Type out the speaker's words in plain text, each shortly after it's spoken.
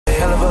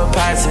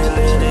Passing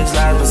lyrics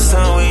like the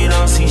sun, we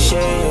don't see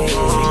shade. She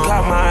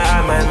caught my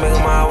eye, might make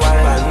her my wife.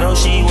 I know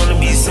she wanna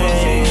be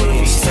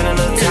saved. Spend a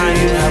little time,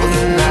 you have a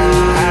good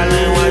night.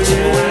 Island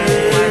watching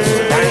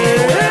waves.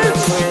 Dying without a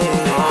crib.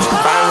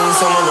 Finally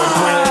someone to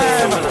pray.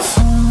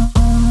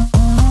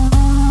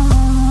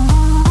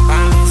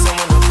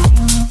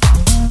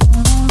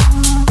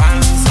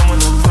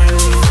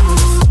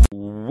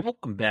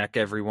 Welcome back,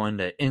 everyone,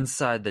 to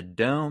Inside the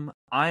Dome.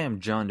 I am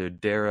John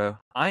Dodaro.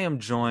 I am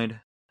joined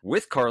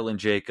with Carlin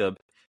Jacob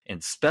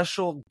and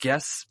special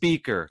guest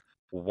speaker,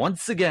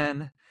 once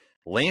again,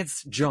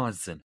 Lance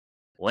Jonzen.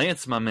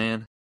 Lance, my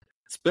man,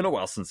 it's been a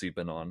while since you've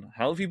been on.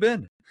 How have you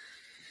been?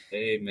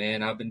 Hey,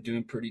 man, I've been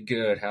doing pretty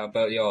good. How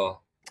about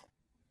y'all?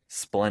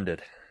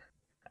 Splendid.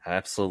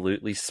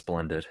 Absolutely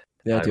splendid.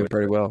 Yeah, doing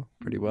pretty well.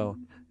 Pretty well.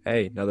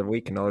 Hey, another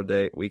week, another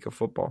day, week of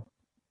football.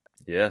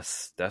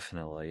 Yes,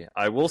 definitely.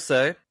 I will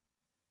say,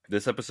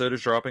 this episode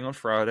is dropping on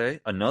Friday.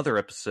 Another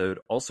episode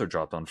also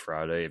dropped on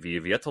Friday. If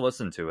you've yet to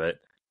listen to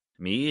it,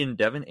 me and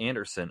Devin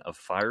Anderson of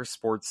Fire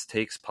Sports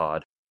Takes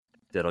Pod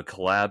did a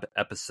collab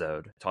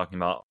episode talking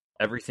about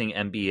everything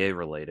NBA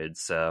related.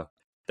 So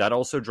that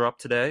also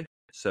dropped today.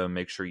 So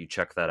make sure you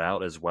check that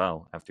out as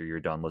well after you're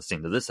done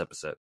listening to this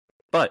episode.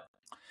 But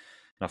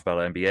enough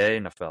about NBA,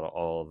 enough about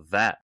all of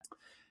that.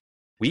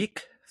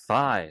 Week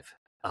 5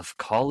 of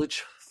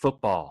college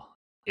football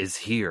is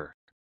here,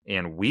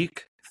 and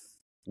week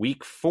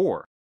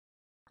 4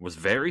 was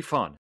very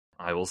fun.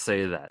 I will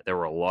say that there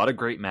were a lot of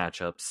great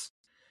matchups,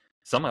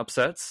 some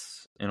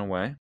upsets in a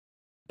way.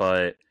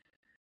 But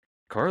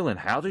Carlin,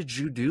 how did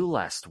you do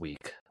last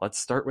week? Let's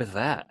start with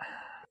that.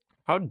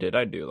 How did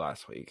I do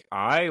last week?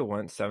 I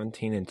went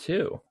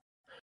 17-2.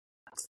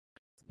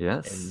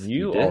 Yes, and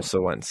you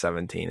also went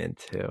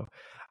 17-2.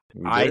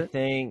 I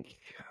think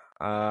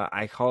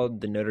I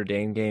called the Notre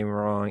Dame game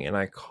wrong, and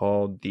I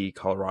called the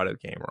Colorado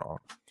game wrong.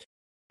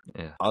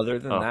 Yeah. Other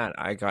than that,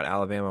 I got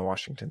Alabama,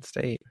 Washington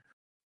State.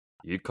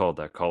 You called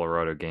that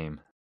Colorado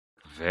game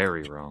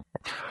very wrong.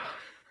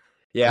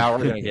 Yeah,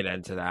 we're going to get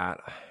into that.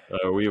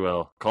 We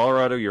will.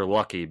 Colorado, you're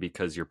lucky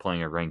because you're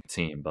playing a ranked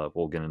team, but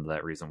we'll get into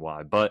that reason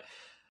why. But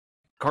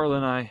Carla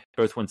and I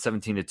both went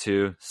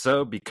 17-2.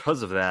 So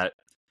because of that,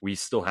 we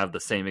still have the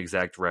same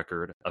exact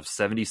record of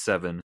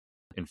 77-14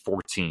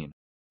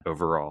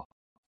 overall.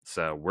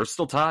 So we're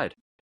still tied.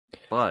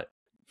 But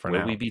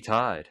will we be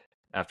tied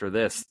after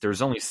this?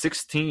 There's only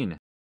 16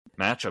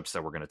 matchups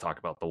that we're going to talk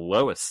about. The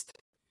lowest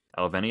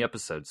out of any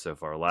episode so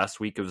far. Last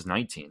week it was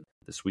 19.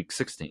 This week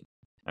 16.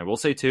 I will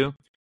say too,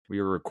 we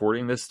are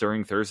recording this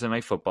during Thursday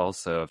Night Football,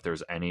 so if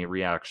there's any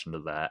reaction to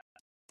that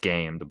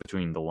game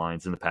between the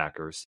Lions and the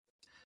Packers,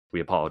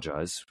 we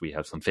apologize. We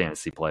have some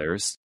fantasy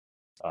players.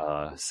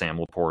 Sam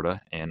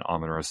Laporta and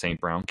Amon-Ra St.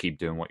 Brown, keep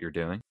doing what you're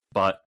doing.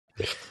 But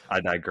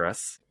I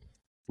digress.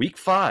 Week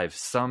 5,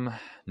 some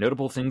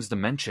notable things to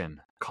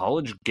mention.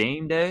 College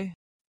game day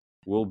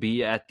will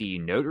be at the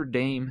Notre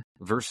Dame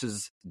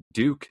versus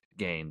Duke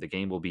game. The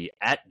game will be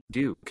at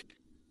Duke.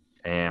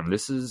 And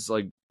this is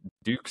like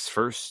Duke's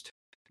first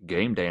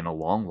game day in a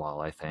long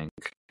while, I think.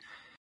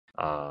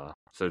 So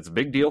it's a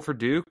big deal for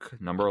Duke.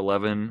 Number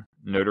 11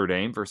 Notre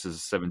Dame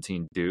versus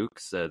 17 Duke.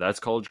 So that's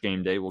college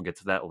game day. We'll get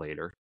to that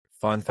later.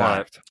 Fun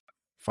fact.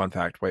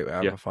 Wait,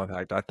 I have a fun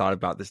fact. I thought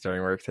about this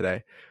during work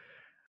today.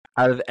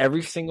 Out of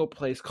every single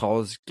place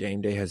college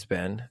game day has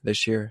been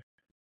this year,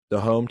 the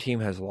home team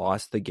has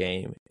lost the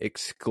game,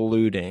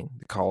 excluding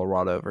the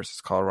Colorado versus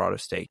Colorado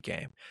State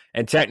game.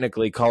 And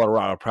technically,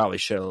 Colorado probably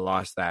should have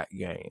lost that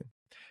game.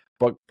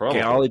 But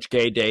college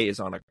game day is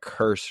on a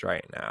curse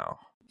right now.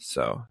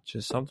 So,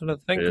 just something to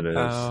think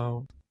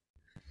about.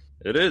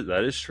 It is.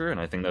 That is true. And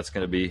I think that's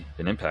going to be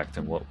an impact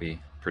in what we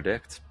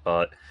predict.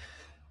 But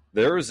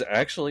there's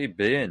actually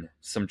been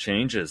some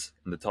changes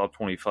in the top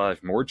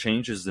 25, more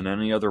changes than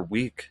any other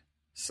week.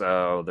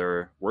 So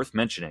they're worth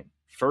mentioning.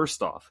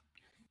 First off,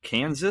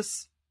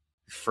 Kansas,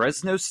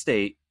 Fresno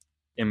State,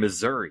 and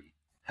Missouri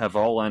have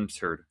all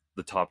entered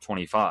the top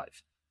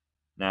 25.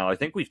 Now, I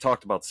think we've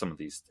talked about some of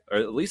these, or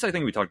at least I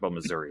think we talked about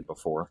Missouri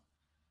before.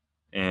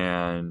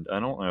 And I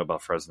don't know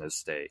about Fresno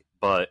State,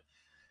 but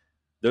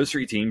those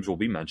 3 teams will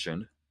be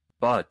mentioned.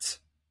 But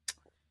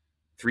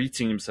 3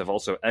 teams have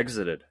also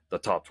exited the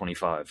top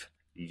 25.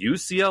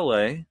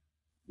 UCLA,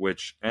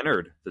 which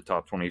entered the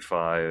top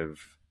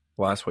 25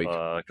 last week.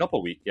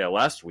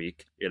 Last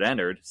week it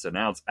entered, so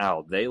now it's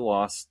out. They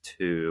lost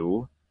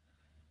to...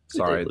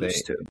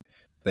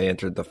 They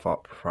entered the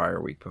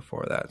prior week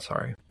before that,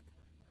 sorry.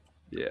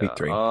 Yeah. Week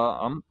 3.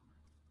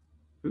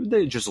 Who did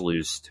they just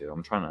lose to?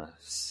 I'm trying to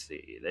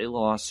see. They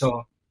lost...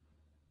 Utah.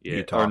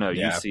 Utah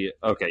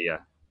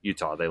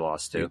they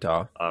lost to.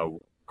 Utah.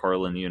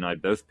 Carlin, you and I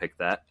both picked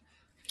that.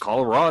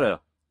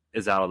 Colorado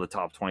is out of the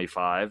top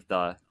 25.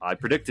 I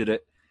predicted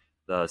it.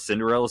 The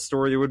Cinderella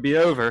story would be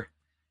over.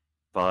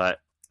 But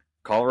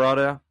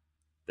Colorado,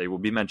 they will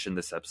be mentioned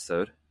this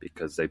episode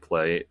because they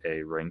play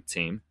a ranked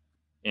team.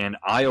 And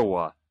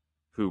Iowa,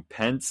 who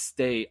Penn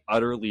State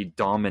utterly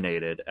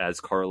dominated, as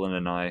Carlin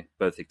and I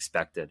both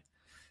expected.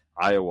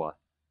 Iowa,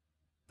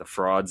 the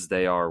frauds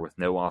they are with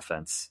no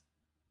offense,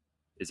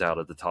 is out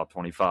of the top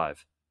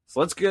 25. So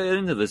let's get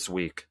into this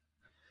week.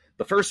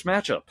 The first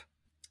matchup.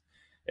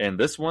 And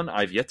this one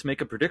I've yet to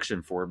make a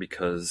prediction for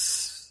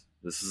because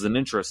this is an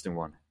interesting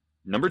one.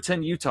 Number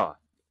 10, Utah,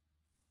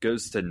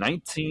 goes to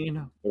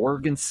 19,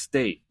 Oregon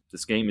State.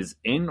 This game is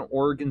in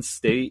Oregon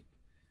State.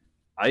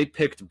 I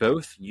picked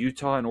both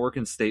Utah and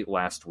Oregon State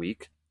last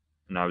week,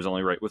 and I was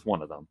only right with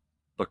one of them.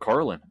 But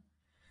Carlin,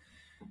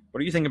 what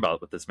do you think about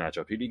with this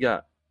matchup? Who do you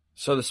got?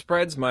 So the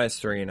spread's minus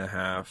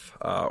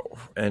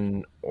 3.5,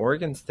 and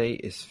Oregon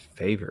State is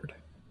favored.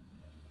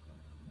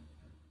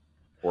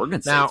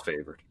 Oregon State's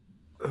favored.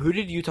 Who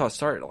did Utah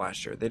start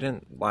last year? They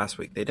didn't last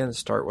week. They didn't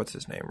start what's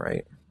his name,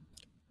 right?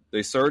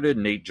 They started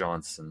Nate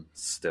Jonzen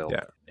still.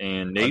 Yeah.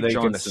 And Nate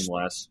Jonzen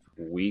last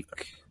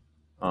week.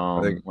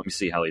 Let me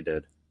see how he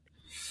did.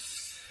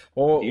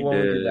 Well, we'll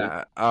do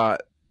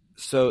that.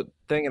 So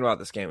thinking about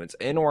this game, it's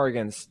in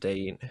Oregon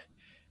State.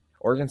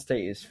 Oregon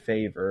State is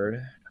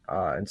favored,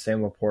 and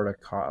Sam Laporta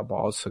caught a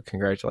ball. So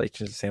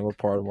congratulations to Sam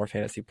Laporta. More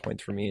fantasy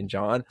points for me and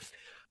John.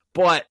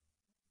 But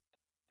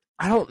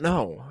I don't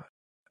know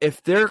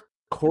if their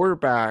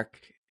quarterback's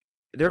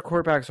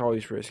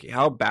always risky.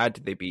 How bad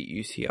did they beat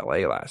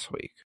UCLA last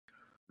week?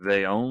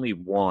 They only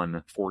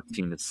won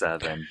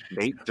 14-7.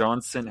 Nate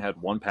Jonzen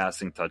had one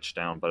passing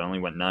touchdown, but only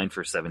went 9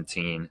 for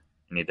 17,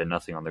 and he did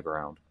nothing on the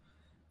ground.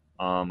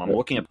 I'm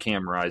looking up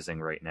Cam Rising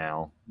right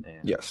now.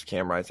 And... Yes,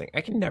 Cam Rising.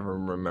 I can never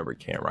remember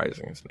Cam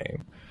Rising's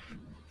name.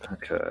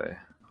 Okay.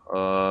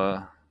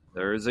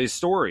 There is a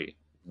story.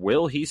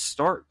 Will he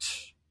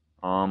start?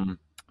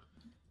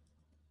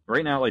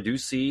 Right now, I do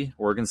see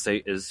Oregon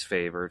State is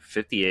favored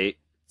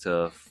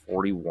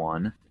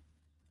 58-41,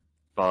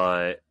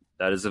 but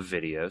that is a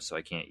video, so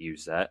I can't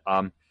use that.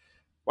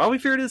 While we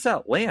figure this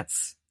out,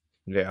 Lance.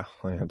 Yeah,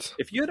 Lance.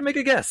 If you had to make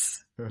a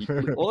guess,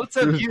 let's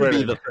have you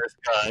be the first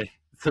guy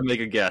to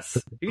make a guess.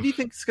 Who do you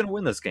think is going to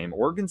win this game,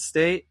 Oregon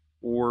State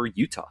or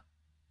Utah?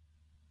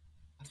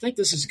 I think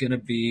this is going to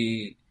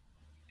be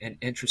an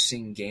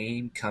interesting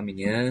game coming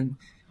in.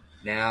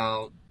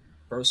 Now,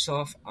 first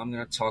off, I'm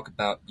going to talk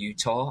about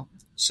Utah.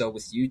 So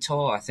with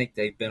Utah, I think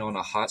they've been on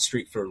a hot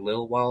streak for a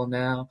little while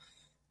now.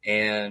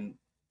 And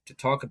to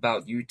talk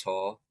about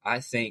Utah, I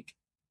think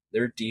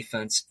their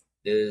defense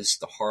is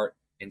the heart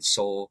and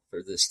soul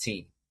for this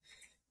team.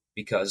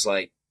 Because,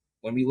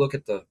 when we look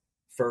at the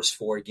first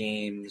 4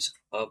 games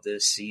of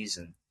this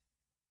season,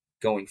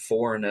 going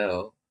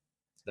 4-0,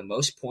 the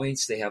most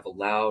points they have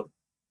allowed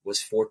was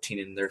 14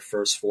 in their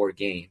first 4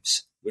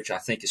 games, which I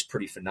think is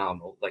pretty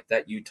phenomenal.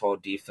 That Utah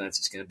defense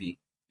is going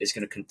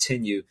to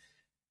continue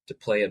to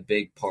play a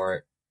big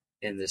part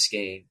in this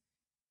game.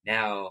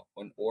 Now,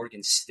 on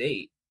Oregon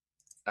State,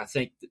 I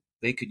think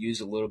they could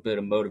use a little bit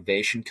of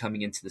motivation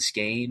coming into this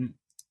game,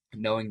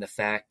 knowing the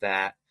fact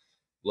that,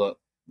 look,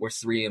 we're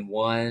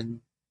 3-1,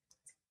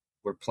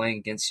 we're playing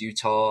against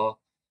Utah,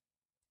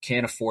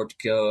 can't afford to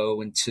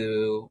go in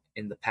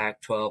the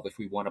Pac-12 if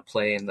we want to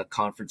play in the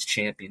conference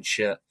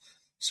championship.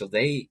 So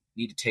they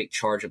need to take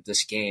charge of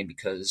this game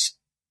because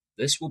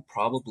this will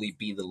probably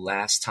be the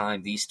last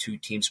time these two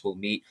teams will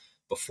meet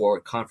before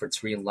conference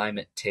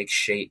realignment takes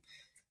shape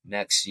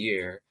next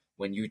year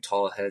when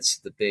Utah heads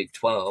to the Big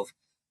 12.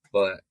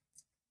 But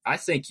I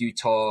think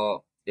Utah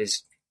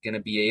is going to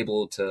be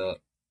able to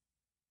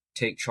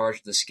take charge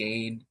of this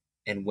game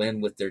and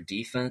win with their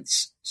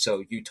defense.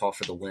 So Utah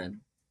for the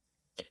win.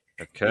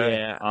 Okay.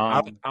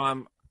 Yeah.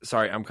 I'm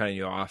sorry, I'm cutting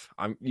you off.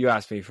 You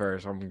asked me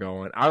first. I'm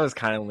going. I was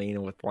kind of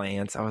leaning with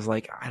Lance. I was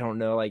like, I don't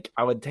know.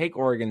 I would take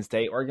Oregon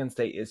State. Oregon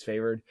State is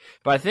favored,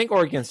 but I think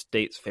Oregon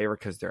State's favored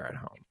because they're at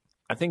home.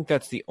 I think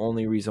that's the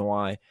only reason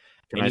why.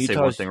 Can I say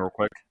one thing real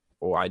quick?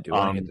 Oh, I do.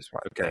 I get this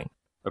one. Okay.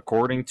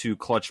 According to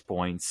Clutch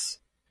Points,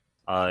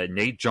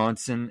 Nate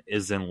Jonzen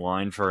is in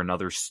line for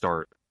another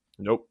start.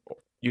 Nope.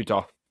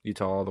 Utah.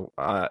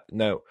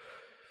 No.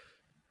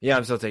 Yeah,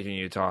 I'm still taking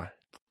Utah.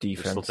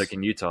 Defense. You're still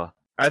taking Utah.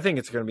 I think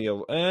it's going to be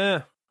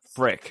a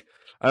frick.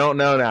 I don't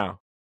know now.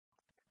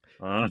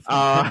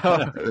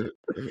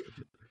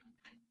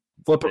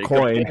 Flip a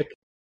coin.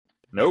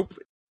 Nope.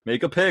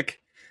 Make a pick.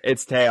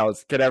 It's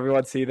tails. Can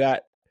everyone see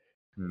that?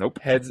 Nope.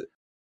 Heads.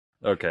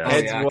 Okay.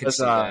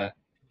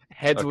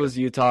 Heads was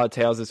Utah.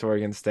 Tails is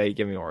Oregon State.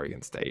 Give me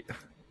Oregon State.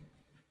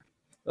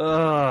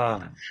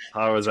 I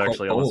was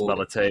actually almost about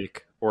to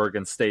take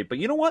Oregon State. But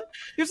you know what?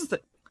 Here's the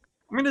thing.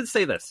 I'm going to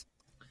say this.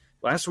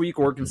 Last week,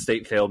 Oregon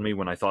State failed me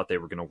when I thought they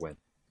were going to win.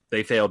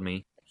 They failed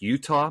me.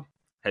 Utah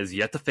has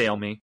yet to fail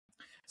me.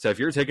 So if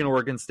you're taking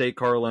Oregon State,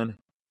 Carlin,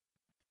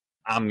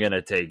 I'm going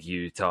to take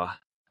Utah.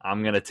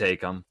 I'm going to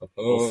take them.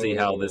 We'll see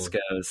how this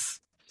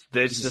goes.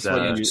 This is just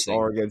when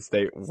Oregon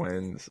State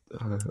wins.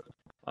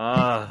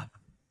 The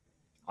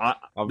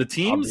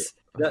teams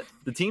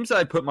that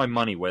I put my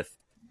money with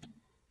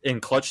in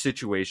clutch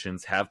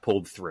situations have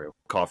pulled through.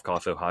 Cough,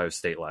 cough, Ohio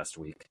State last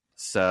week.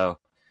 So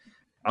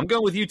I'm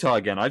going with Utah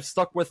again. I've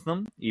stuck with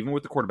them, even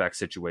with the quarterback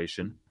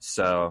situation.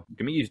 So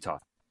give me Utah.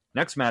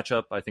 Next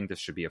matchup, I think this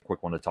should be a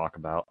quick one to talk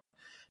about.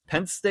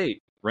 Penn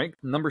State,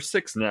 ranked number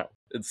 6 now,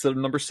 instead of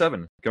number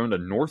 7, going to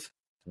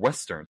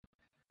Northwestern.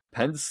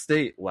 Penn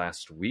State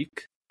last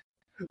week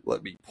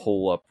Let me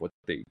pull up what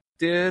they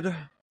did.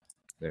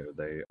 There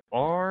they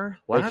are.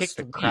 They kicked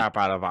the crap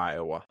out of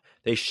Iowa.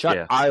 They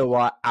shut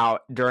Iowa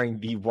out during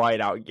the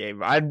whiteout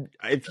game.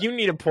 If you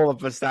need to pull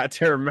up a stat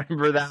to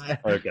remember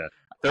that. Okay.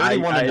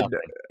 31-0.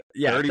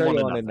 Yeah,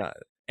 31-0.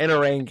 In a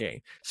rain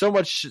game. So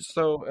much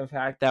so, in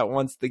fact, that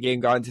once the game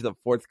got into the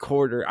fourth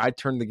quarter, I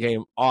turned the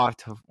game off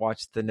to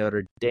watch the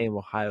Notre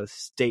Dame-Ohio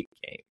State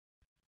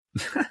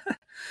game.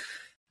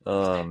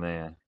 Oh,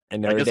 man.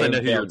 And I guess I know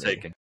who you're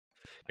taking.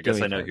 Give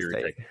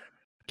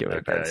me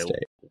Penn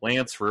State.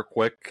 Lance, real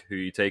quick, who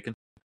you taking?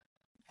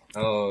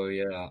 Oh,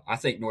 yeah. I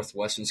think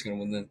Northwestern's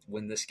going to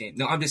win this game.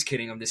 No, I'm just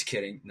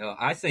kidding. No,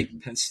 I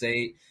think Penn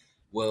State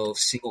will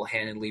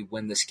single-handedly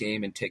win this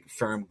game and take a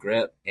firm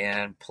grip.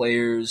 And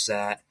players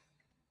that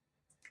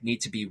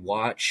need to be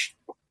watched,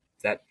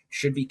 that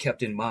should be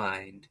kept in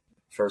mind,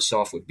 first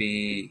off would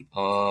be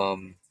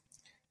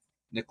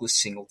Nicholas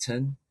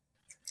Singleton.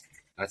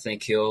 I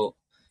think he'll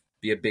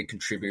be a big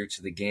contributor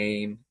to the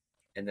game.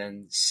 And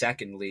then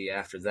secondly,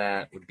 after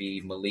that, would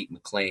be Malik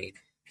McClain.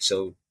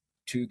 So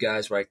 2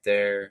 guys right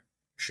there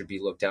should be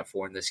looked out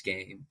for in this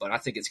game. But I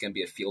think it's going to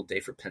be a field day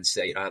for Penn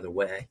State either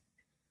way.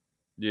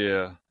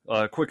 Yeah.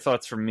 Quick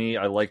thoughts from me.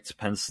 I liked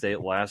Penn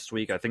State last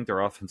week. I think their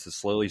offense is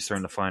slowly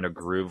starting to find a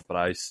groove, but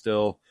I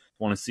still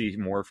want to see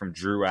more from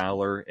Drew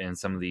Aller in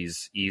some of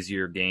these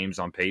easier games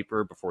on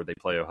paper before they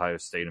play Ohio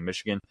State and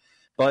Michigan.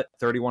 But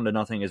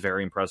 31-0 is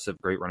very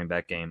impressive. Great running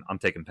back game. I'm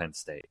taking Penn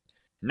State.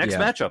 Next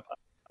matchup.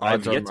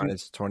 Odds are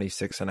minus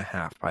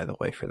 26.5, by the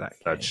way, for that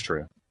game. That's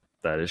true.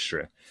 That is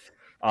true.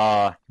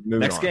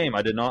 Next game,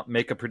 I did not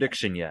make a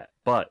prediction yet,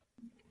 but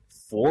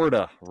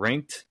Florida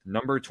ranked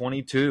number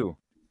 22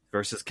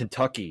 versus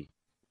Kentucky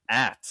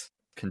at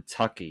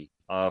Kentucky.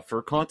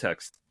 For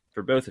context,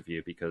 for both of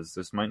you, because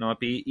this might not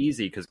be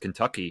easy because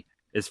Kentucky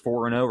is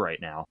 4-0 right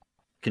now.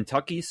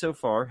 Kentucky so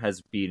far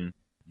has beaten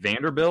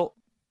Vanderbilt,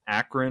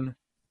 Akron,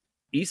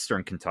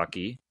 Eastern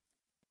Kentucky,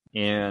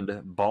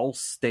 and Ball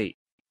State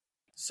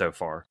so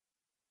far.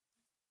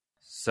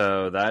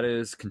 So that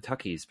is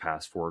Kentucky's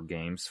past 4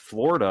 games.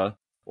 Florida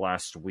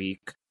last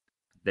week,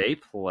 they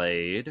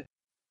played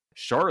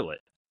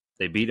Charlotte.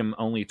 They beat them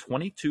only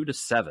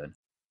 22-7.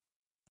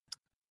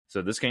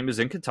 So this game is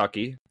in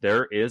Kentucky.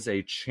 There is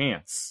a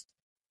chance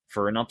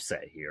for an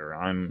upset here.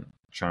 I'm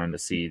trying to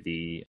see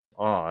the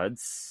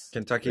odds.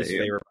 Kentucky's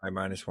favored by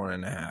minus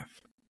 1.5.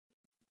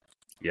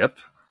 Yep.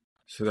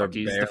 So they're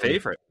the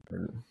favorite.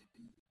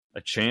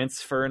 A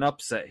chance for an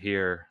upset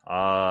here.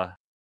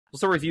 We'll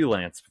start with you,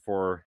 Lance,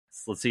 before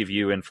let's see if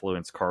you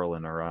influence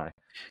Carlin or I.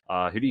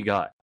 Who do you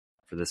got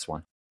for this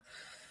one?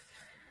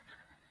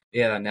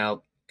 Yeah,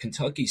 now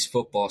Kentucky's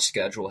football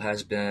schedule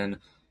has been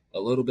a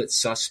little bit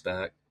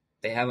suspect.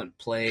 They haven't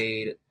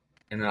played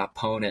an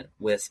opponent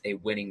with a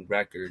winning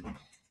record.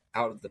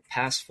 Out of the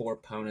past 4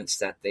 opponents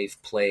that they've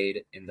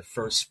played in the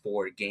first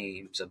 4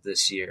 games of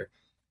this year,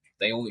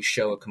 they only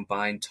show a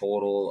combined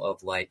total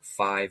of like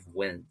 5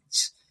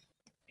 wins.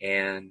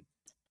 And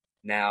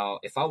now,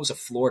 if I was a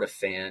Florida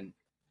fan,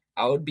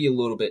 I would be a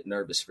little bit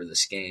nervous for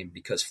this game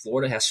because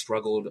Florida has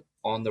struggled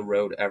on the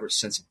road ever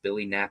since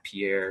Billy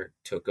Napier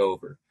took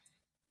over.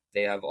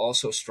 They have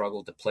also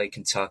struggled to play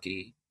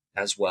Kentucky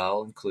as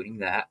well, including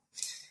that.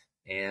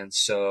 And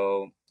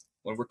so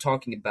when we're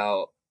talking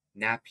about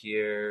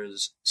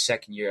Napier's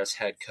second year as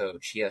head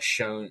coach, he has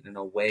shown an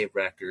away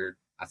record,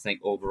 I think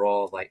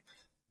overall like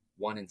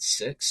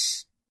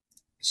 1-6.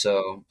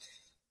 So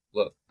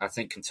look, I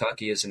think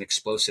Kentucky is an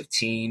explosive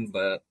team,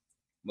 but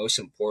most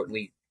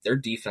importantly, their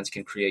defense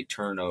can create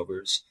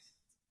turnovers.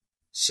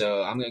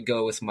 So I'm going to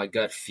go with my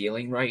gut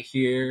feeling right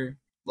here.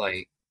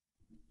 Like,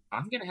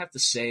 I'm going to have to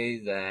say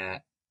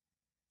that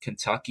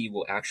Kentucky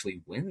will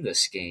actually win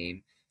this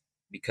game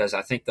because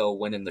I think they'll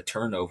win in the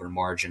turnover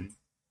margin.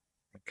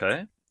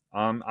 Okay.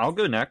 I'll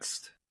go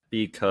next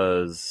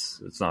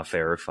because it's not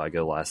fair if I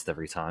go last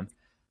every time.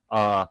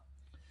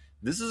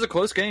 This is a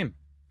close game.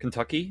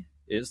 Kentucky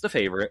is the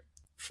favorite.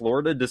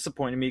 Florida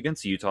disappointed me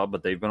against Utah,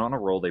 but they've been on a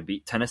roll. They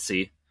beat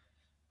Tennessee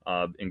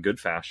in good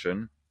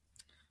fashion.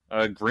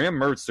 Graham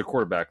Mertz, the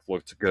quarterback,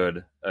 looked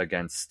good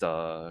against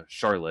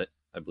Charlotte,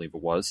 I believe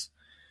it was.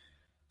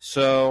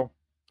 So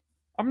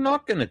I'm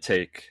not going to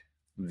take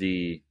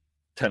the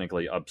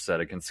technically upset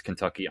against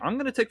Kentucky. I'm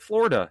going to take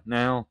Florida.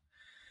 Now,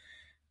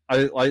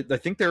 I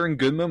think they're in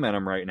good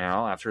momentum right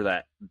now after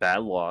that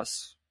bad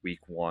loss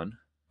week 1.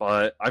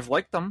 But I've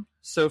liked them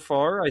so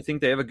far. I think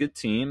they have a good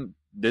team.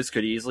 This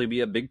could easily be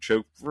a big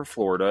choke for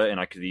Florida, and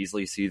I could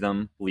easily see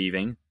them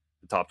leaving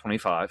the top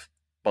 25.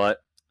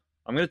 But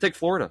I'm going to take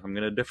Florida. I'm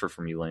going to differ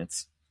from you,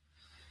 Lance.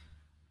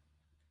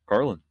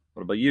 Carlin,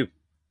 what about you?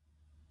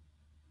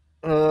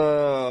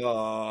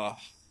 The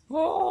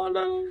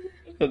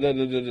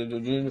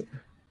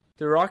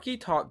Rocky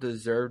Top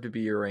deserve to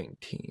be a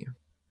ranked team.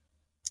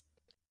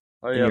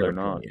 Oh, yeah, they're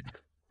not.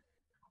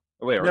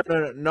 Oh, wait,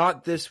 no,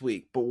 not this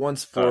week, but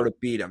once Florida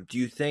beat them. Do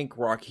you think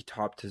Rocky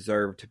Top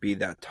deserved to be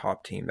that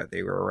top team that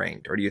they were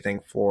ranked? Or do you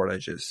think Florida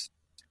just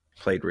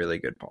played really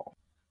good ball?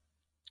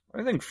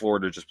 I think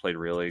Florida just played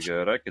really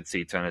good. I could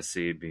see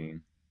Tennessee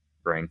being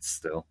ranked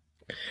still.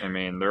 I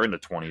mean, they're in the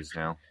 20s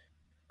now.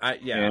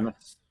 Yeah.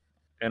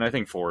 And I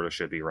think Florida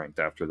should be ranked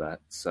after that.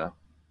 So,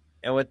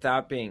 and with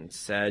that being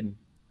said,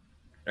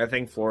 I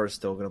think Florida's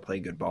still going to play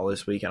good ball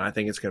this week, and I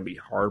think it's going to be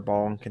hard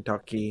ball in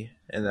Kentucky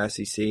and the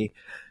SEC.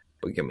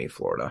 But give me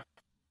Florida.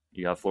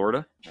 You got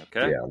Florida?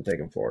 Okay. Yeah, I'm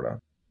taking Florida.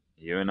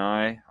 You and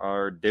I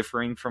are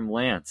differing from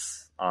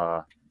Lance.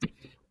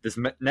 This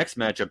next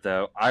matchup,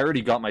 though, I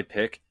already got my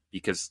pick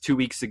because 2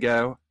 weeks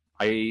ago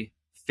I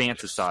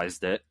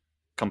fantasized it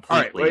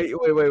completely. All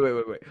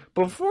right, wait.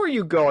 Before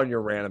you go on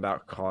your rant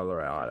about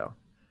Colorado,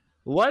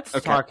 let's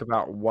talk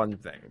about one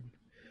thing.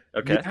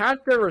 Okay. You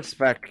have to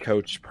respect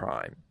Coach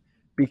Prime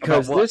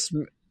because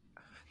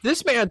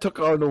this man took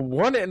on a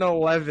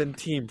 1-11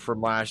 team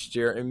from last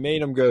year and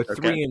made them go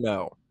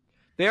 3-0.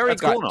 They already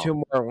got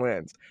 2 more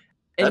wins.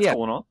 And That's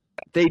cool.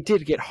 They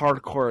did get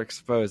hardcore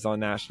exposed on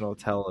national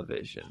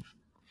television.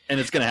 And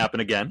it's going to happen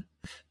again.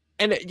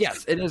 And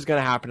yes, it is going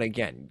to happen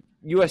again.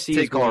 USC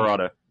take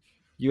Colorado.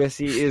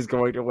 USC is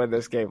going to win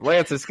this game.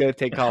 Lance is going to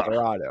take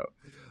Colorado.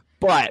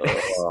 But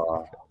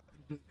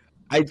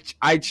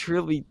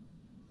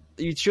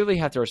you truly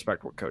have to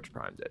respect what Coach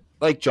Prime did.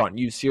 Like, John,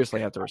 you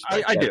seriously have to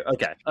respect I do.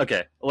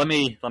 Okay. Let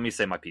me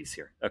say my piece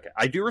here. Okay.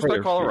 I do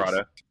respect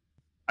Colorado.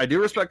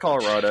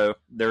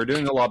 They're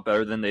doing a lot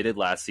better than they did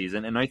last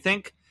season. And I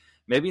think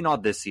maybe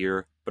not this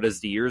year, but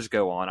as the years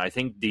go on, I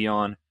think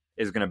Dion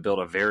is going to build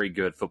a very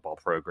good football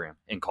program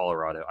in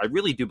Colorado. I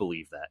really do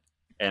believe that.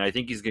 And I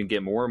think he's going to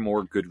get more and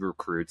more good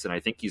recruits, and I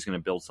think he's going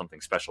to build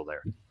something special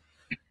there.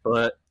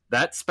 But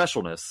that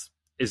specialness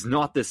is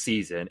not this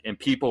season, and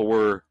people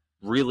were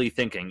really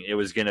thinking it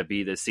was going to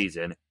be this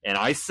season. And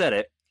I said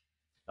it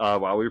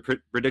while we were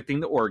predicting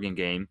the Oregon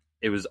game.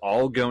 It was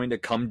all going to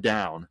come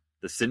down.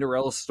 The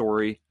Cinderella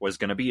story was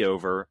going to be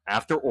over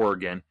after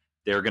Oregon.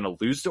 They're going to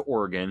lose to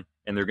Oregon,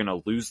 and they're going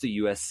to lose to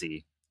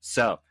USC.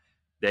 So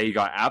they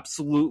got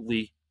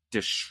absolutely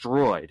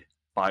destroyed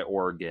by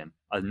Oregon.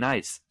 A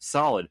nice,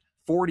 solid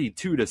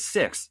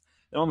 42-6.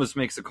 It almost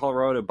makes the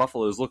Colorado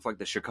Buffaloes look like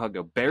the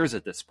Chicago Bears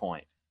at this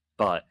point.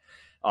 But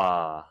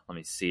let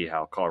me see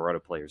how Colorado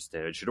players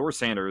did. Shedeur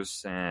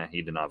Sanders,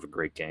 he did not have a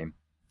great game,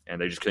 and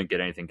they just couldn't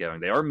get anything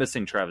going. They are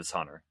missing Travis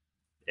Hunter,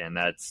 and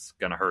that's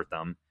going to hurt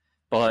them.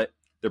 But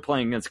they're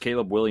playing against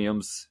Caleb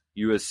Williams.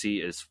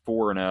 USC is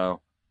 4-0,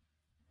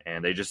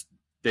 and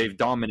they've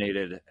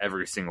dominated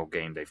every single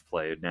game they've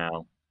played.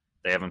 Now,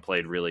 they haven't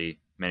played really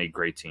many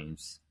great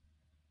teams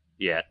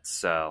yet,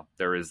 so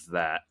there is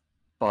that.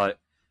 But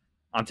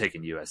I'm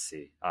taking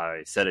USC.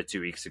 I said it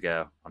 2 weeks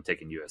ago. I'm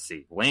taking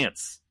USC.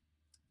 Lance,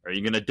 are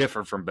you going to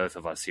differ from both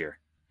of us here?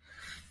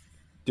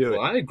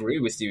 Well, I agree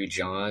with you,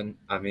 John.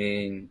 I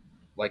mean,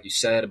 like you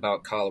said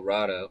about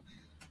Colorado,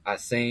 I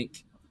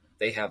think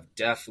they have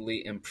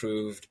definitely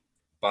improved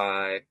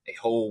by a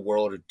whole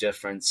world of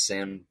difference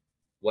in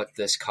what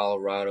this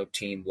Colorado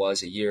team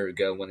was a year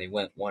ago when they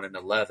went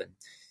 1-11.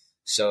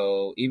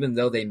 So even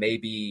though they may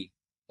be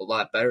a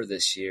lot better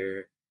this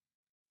year,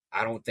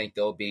 I don't think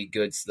they'll be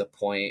good to the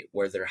point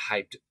where they're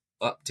hyped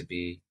up to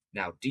be.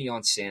 Now,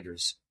 Deion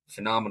Sanders,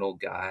 phenomenal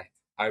guy.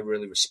 I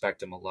really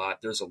respect him a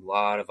lot. There's a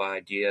lot of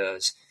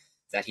ideas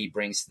that he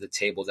brings to the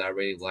table that I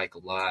really like a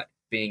lot.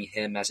 Being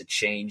him as a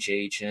change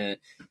agent,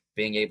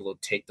 being able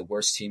to take the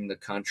worst team in the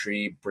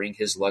country, bring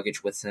his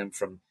luggage with him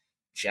from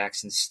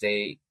Jackson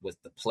State with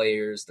the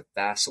players, the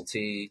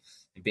facility,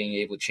 and being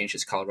able to change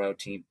his Colorado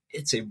team.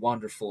 It's a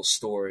wonderful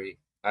story.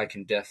 I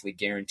can definitely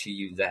guarantee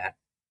you that.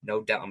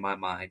 No doubt in my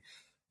mind.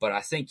 But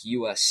I think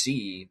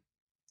USC,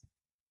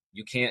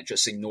 you can't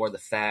just ignore the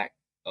fact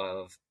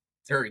of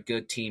they're a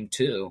good team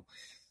too.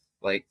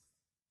 Like,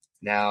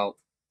 now,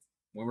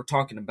 when we're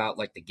talking about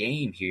like the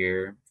game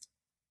here,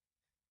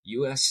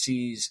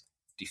 USC's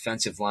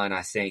defensive line,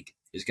 I think,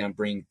 is going to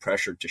bring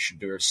pressure to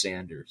Shedeur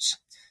Sanders.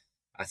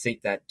 I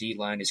think that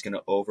D-line is going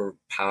to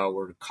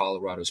overpower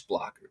Colorado's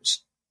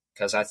blockers.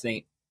 Because I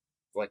think,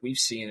 like we've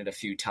seen it a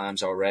few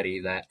times already,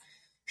 that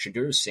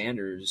Shedeur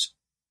Sanders,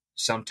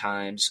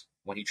 sometimes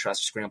when he tries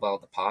to scramble out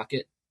of the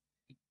pocket,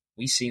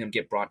 we've seen him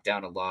get brought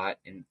down a lot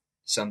in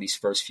some of these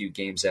first few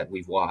games that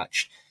we've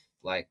watched.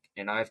 Like,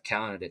 and I've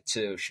counted it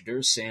too.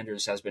 Shedeur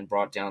Sanders has been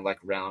brought down like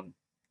around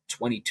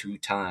 22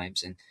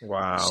 times. And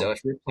wow. So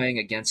if you're playing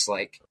against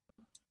like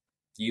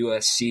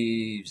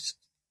USC's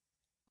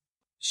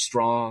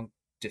strong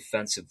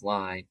defensive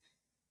line,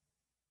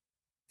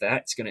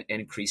 that's going to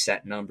increase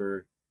that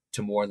number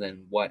to more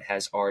than what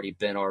has already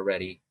been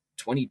already.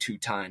 22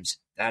 times,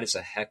 that is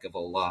a heck of a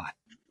lot.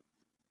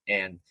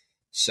 And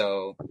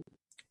so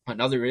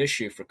another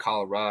issue for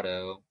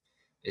Colorado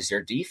is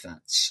their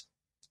defense.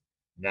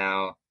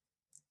 Now,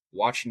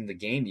 watching the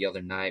game the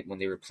other night when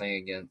they were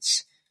playing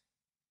against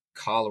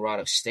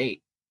Colorado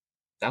State,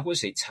 that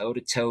was a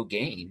toe-to-toe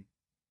game.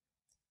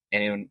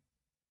 And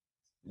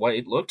what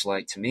it looked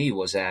like to me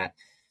was that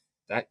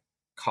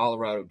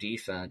Colorado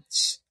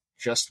defense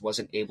just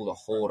wasn't able to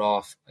hold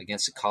off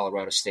against the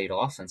Colorado State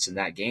offense in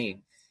that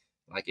game.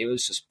 Like, it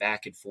was just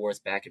back and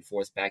forth.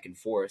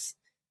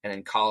 And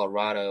then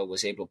Colorado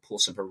was able to pull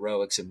some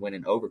heroics and win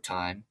in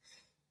overtime.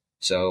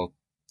 So,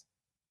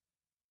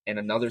 and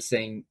another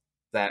thing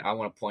that I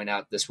want to point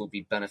out this will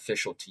be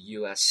beneficial to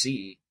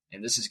USC,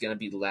 and this is going to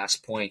be the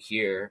last point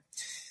here,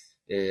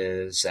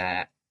 is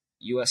that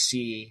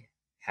USC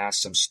has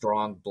some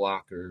strong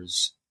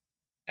blockers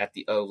at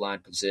the O-line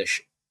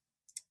position.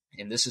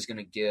 And this is going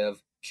to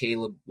give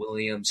Caleb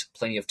Williams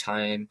plenty of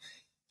time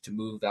to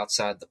move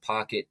outside the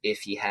pocket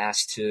if he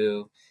has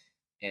to.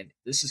 And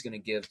this is going to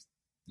give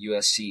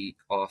USC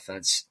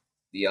offense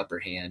the upper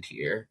hand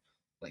here.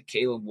 Like,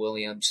 Caleb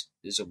Williams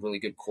is a really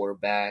good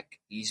quarterback.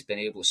 He's been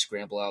able to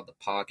scramble out of the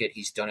pocket.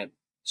 He's done it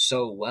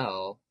so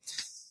well.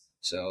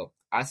 So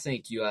I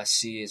think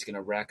USC is going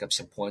to rack up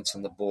some points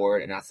on the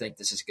board, and I think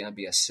this is going to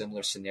be a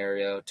similar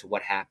scenario to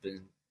what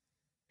happened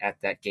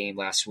at that game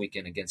last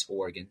weekend against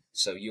Oregon.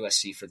 So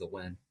USC for the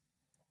win.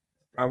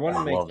 I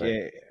want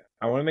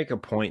to make a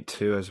point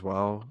too as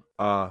well.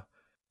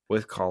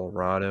 With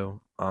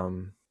Colorado,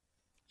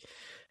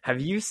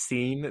 have you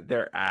seen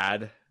their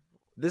ad?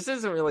 This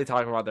isn't really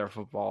talking about their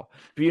football,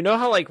 but you know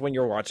how, like, when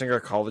you're watching a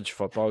college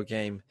football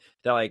game,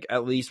 that, like,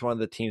 at least one of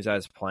the teams that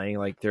is playing,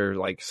 like, their,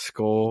 like,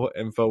 school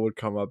info would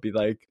come up, be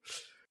like,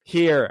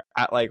 here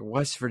at, like,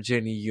 West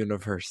Virginia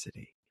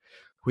University,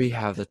 we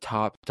have the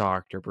top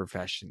doctor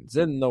professions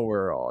in the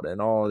world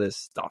and all this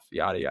stuff,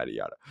 yada, yada,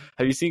 yada.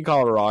 Have you seen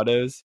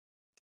Colorado's?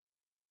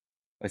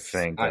 I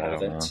think I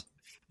don't know.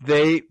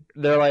 haven't.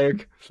 They're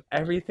like,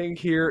 everything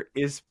here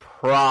is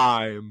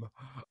prime.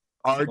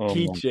 Our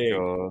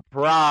teaching,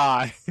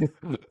 prime.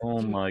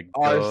 Oh my god.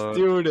 Our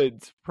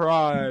students,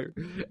 prime.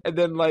 And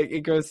then, like,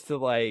 it goes to,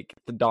 like,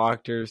 the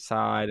doctor's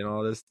side and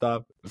all this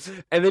stuff.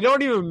 And they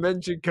don't even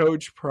mention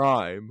Coach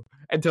Prime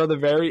until the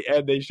very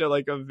end. They show,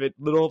 like, a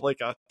little,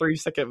 like, a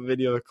 3-second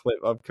video clip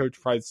of Coach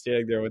Prime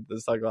standing there with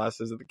the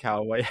sunglasses and the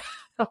cowboy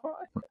hat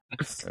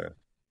on.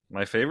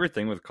 My favorite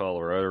thing with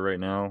Colorado right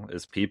now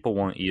is people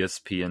want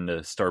ESPN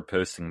to start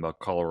posting about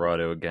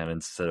Colorado again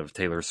instead of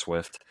Taylor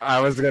Swift.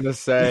 I was going to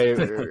say,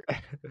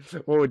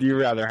 what would you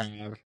rather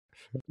have?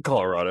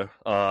 Colorado.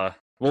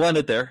 We'll end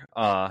it there.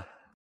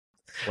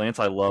 Lance,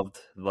 I loved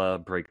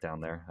the breakdown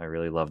there. I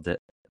really loved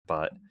it.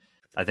 But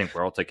I think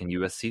we're all taking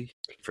USC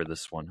for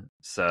this one.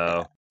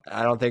 So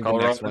I don't think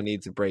Colorado, the next one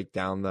needs a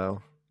breakdown,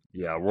 though.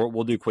 Yeah,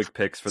 we'll do quick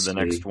picks for the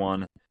next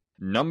one.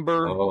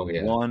 Number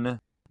 1,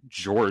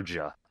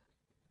 Georgia,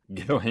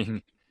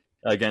 going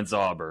against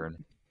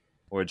Auburn,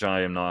 which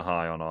I am not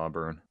high on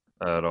Auburn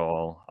at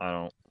all.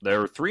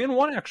 They're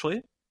 3-1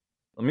 actually.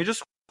 Let me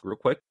just real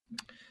quick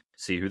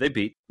see who they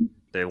beat.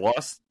 They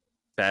lost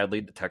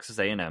badly to Texas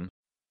A&M.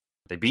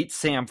 They beat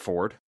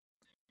Samford.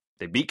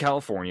 They beat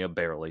California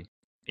barely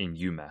in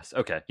UMass.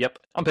 Okay, yep.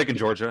 I'm picking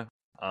Georgia.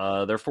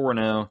 They're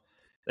 4-0.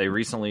 They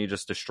recently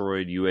just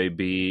destroyed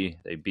UAB.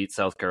 They beat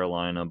South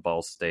Carolina,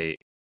 Ball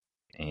State,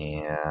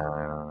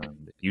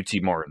 and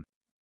UT Martin.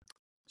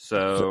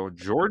 So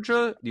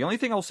Georgia, the only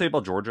thing I'll say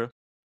about Georgia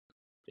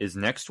is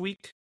next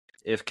week,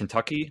 if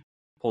Kentucky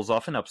pulls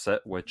off an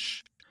upset,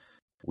 which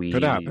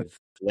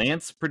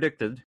Lance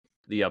predicted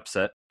the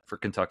upset for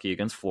Kentucky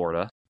against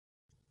Florida.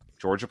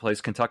 Georgia plays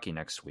Kentucky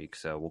next week,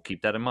 so we'll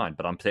keep that in mind.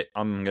 But I'm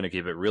going to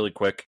keep it really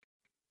quick.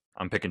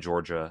 I'm picking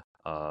Georgia.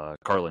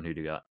 Carlin, who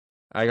do you got?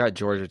 I got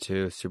Georgia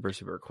too, super,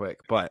 super quick.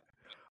 But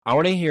I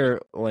want to hear,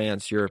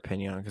 Lance, your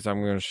opinion, because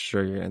I'm going to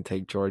sure you're going to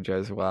take Georgia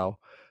as well.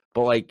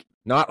 But, like,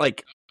 not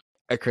like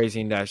a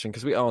crazy dashing,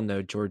 because we all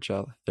know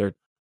Georgia. They're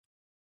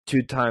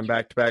 2-time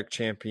back-to-back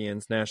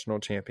champions, national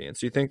champions.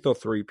 Do you think they'll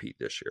three-peat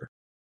this year?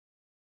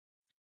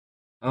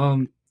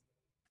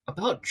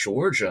 About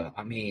Georgia,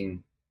 I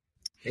mean,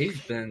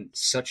 they've been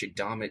such a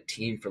dominant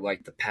team for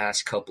like the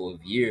past couple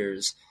of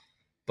years,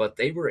 but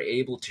they were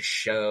able to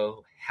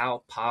show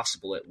how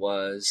possible it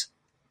was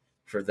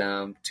for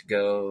them to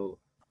go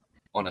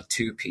on a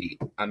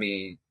two-peat. I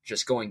mean,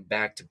 just going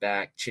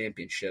back-to-back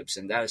championships,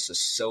 and that is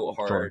just so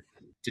hard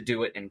to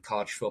do it in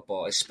college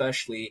football,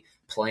 especially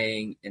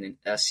playing in an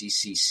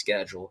SEC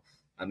schedule.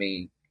 I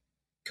mean,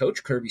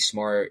 Coach Kirby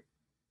Smart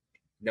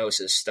knows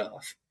his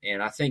stuff,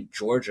 and I think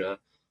Georgia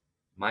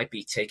might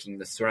be taking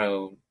the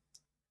throne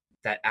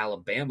that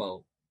Alabama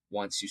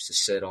once used to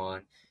sit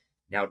on.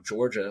 Now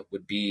Georgia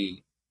would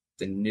be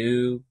the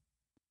new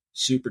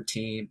super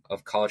team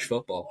of college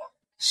football.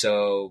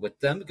 So with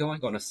them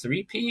going on a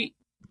three-peat,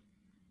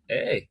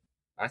 hey,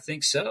 I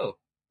think so.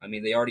 I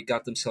mean, they already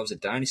got themselves a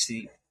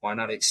dynasty. Why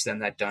not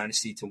extend that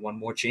dynasty to one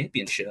more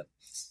championship?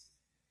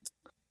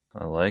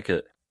 I like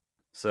it.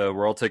 So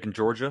we're all taking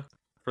Georgia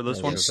for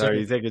this one? Sorry,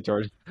 you take it,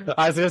 Georgia.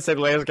 I was going to say,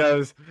 Lance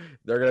goes,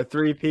 they're going to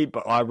three-peat,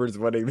 but Auburn's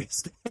winning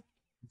this.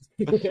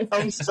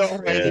 I'm so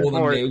ready for the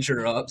for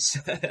major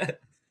upset.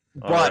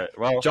 But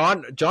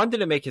John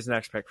didn't make his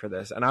next pick for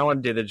this, and I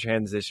want to do the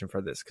transition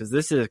for this because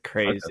this is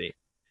crazy.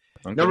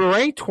 Okay. Number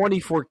ranked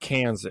 24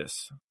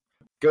 Kansas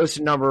goes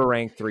to number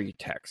ranked 3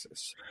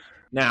 Texas.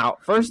 Now,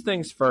 first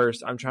things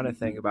first, I'm trying to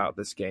think about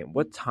this game.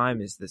 What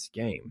time is this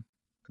game?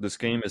 This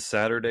game is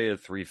Saturday at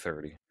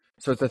 3:30.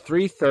 So it's a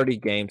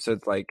 3:30 game. So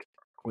it's like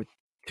with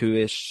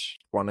 2-ish,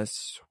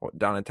 1-ish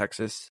down in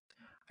Texas.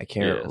 I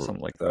can't remember.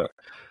 Something like that.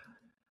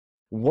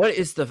 What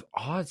is the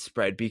odds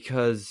spread?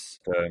 Because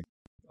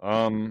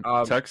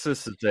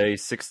Texas is a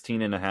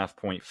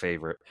 16.5-point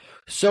favorite.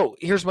 So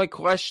here's my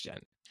question: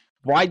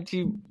 Why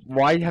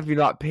have you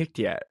not picked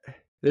yet?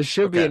 This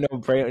should be a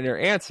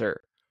no-brainer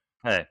answer.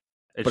 Hey,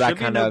 but I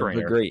kind of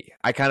agree.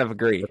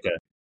 Okay,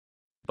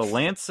 but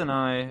Lance and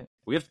I,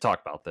 we have to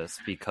talk about this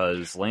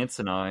because Lance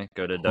and I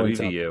go to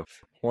WVU.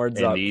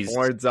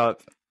 Horns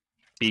up.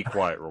 Be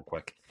quiet real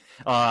quick.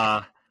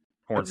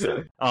 Horns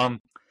up.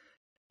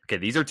 Okay,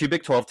 these are two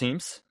Big 12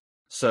 teams.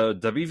 So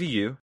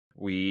WVU,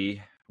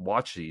 we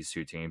watch these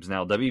two teams.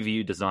 Now,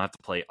 WVU does not have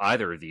to play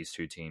either of these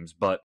two teams,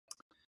 but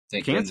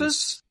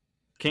Kansas,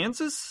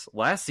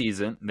 last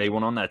season, they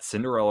went on that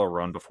Cinderella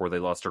run before they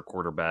lost their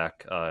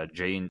quarterback,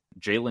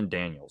 Jalen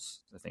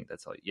Daniels. I think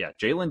that's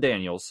Jalen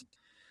Daniels.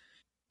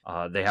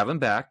 They have him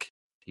back.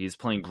 He's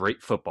playing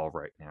great football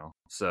right now.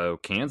 So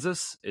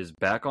Kansas is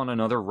back on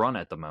another run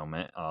at the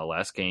moment.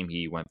 Last game,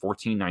 he went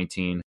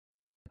 14-19,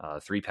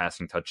 3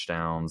 passing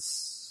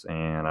touchdowns,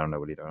 and I don't know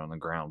what he did on the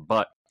ground.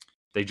 But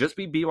they just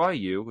beat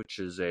BYU, which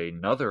is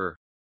another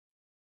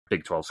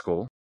Big 12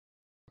 school.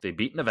 They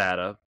beat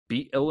Nevada,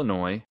 beat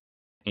Illinois,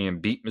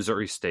 and beat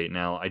Missouri State.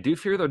 Now, I do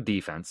fear their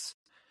defense,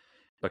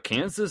 but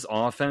Kansas'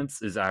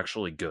 offense is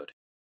actually good.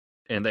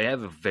 And they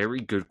have a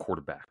very good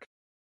quarterback.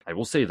 I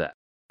will say that.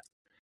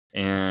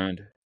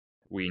 And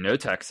we know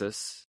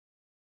Texas.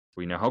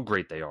 We know how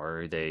great they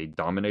are. They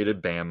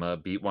dominated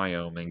Bama, beat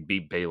Wyoming,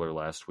 beat Baylor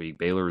last week.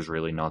 Baylor is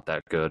really not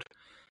that good.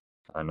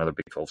 Another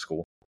Big 12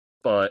 school.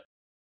 But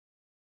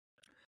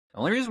the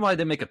only reason why I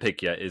didn't make a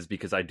pick yet is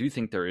because I do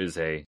think there is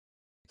a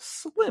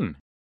slim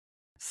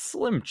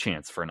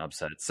chance for an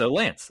upset. So,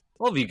 Lance,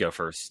 I'll have you go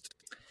first.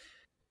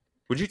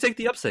 Would you take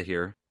the upset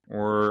here,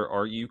 or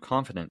are you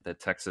confident that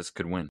Texas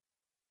could win?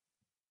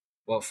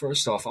 Well,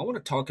 first off, I want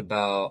to talk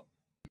about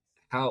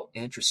how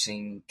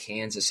interesting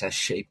Kansas has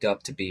shaped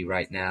up to be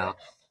right now.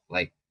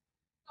 Like,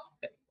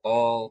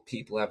 all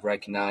people have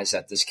recognized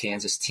that this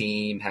Kansas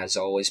team has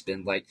always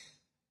been like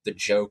the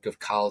joke of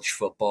college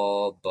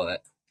football,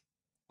 but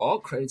all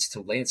credits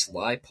to Lance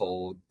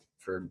Leipold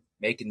for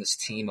making this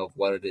team of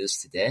what it is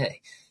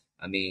today.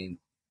 I mean,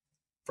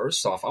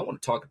 first off, I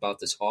want to talk about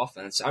this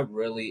offense. I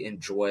really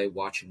enjoy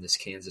watching this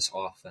Kansas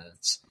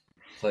offense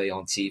play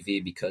on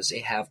TV because they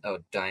have a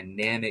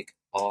dynamic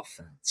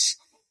offense.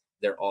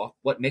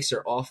 What makes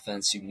their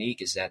offense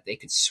unique is that they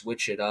could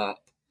switch it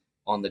up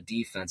on the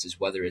defenses,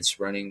 whether it's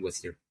running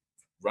with your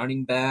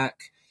running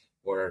back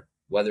or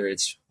whether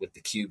it's with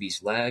the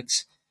QB's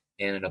legs.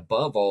 And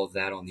above all of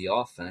that on the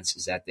offense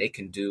is that they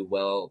can do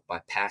well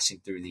by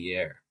passing through the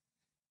air.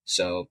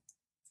 So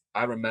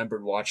I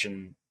remembered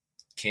watching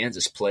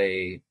Kansas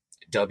play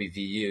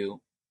WVU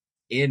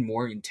in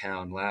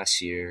Morgantown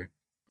last year.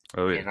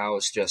 Oh, yeah. And I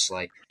was just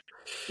like,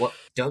 what?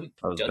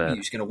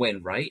 WVU's going to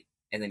win, right?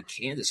 And then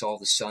Kansas all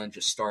of a sudden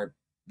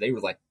they were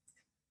like,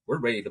 we're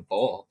ready to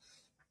ball.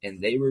 And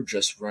they were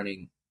just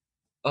running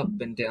up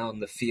and down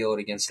the field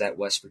against that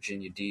West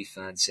Virginia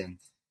defense. And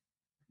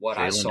what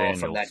I saw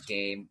from that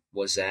game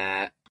was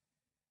that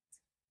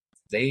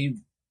they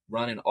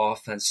run an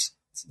offense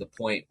to the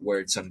point where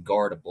it's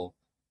unguardable.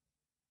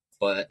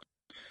 But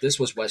this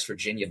was West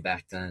Virginia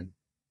back then.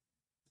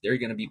 They're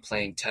going to be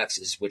playing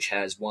Texas, which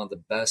has one of the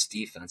best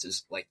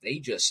defenses. Like, they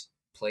just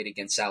played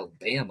against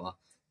Alabama,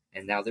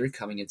 and now they're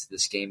coming into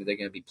this game and they're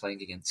going to be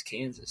playing against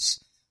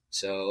Kansas.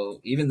 So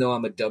even though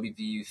I'm a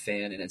WVU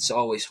fan and it's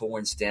always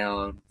horns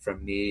down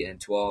from me and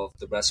to all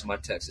the rest of my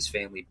Texas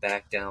family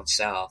back down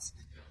south,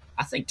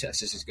 I think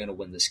Texas is going to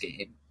win this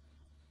game.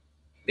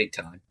 Big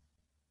time.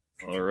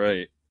 All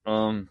right.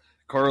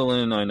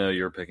 Carlin, I know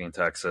you're picking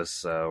Texas,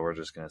 so we're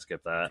just going to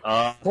skip that.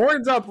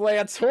 Horns up,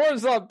 Lance.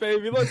 Horns up,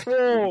 baby. Let's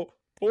roll.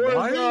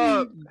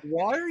 Why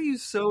are you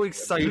so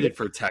excited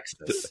for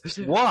Texas?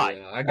 Why?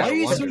 Yeah, why are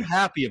you so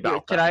happy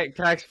about that?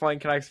 Can I explain?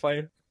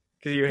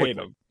 Because you hate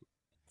them.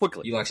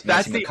 Quickly.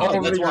 That's the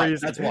only reason.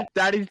 That's why.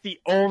 That is the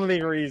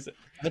only reason.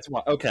 That's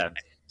why. Okay.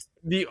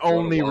 The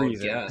only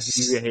reason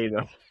you hate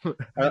them.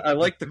 I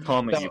like the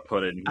comment you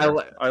put in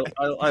here.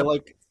 I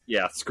like.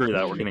 Yeah, screw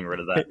that. We're getting rid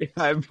of that.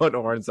 I put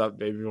horns up,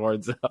 baby.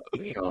 Horns up.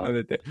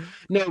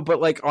 No, but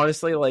like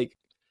honestly, like,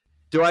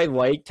 do I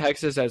like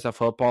Texas as a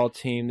football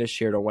team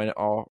this year to win it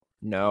all?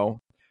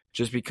 No,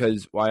 just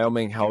because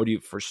Wyoming held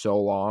you for so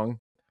long,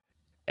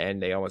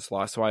 and they almost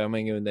lost to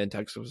Wyoming, and then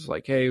Texas was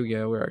like, "Hey,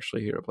 yeah, we're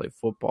actually here to play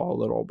football a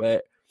little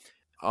bit."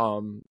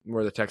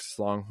 We're the Texas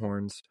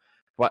Longhorns,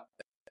 but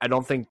I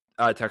don't think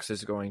Texas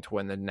is going to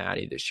win the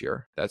Natty this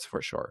year. That's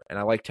for sure. And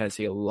I like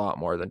Tennessee a lot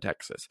more than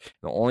Texas.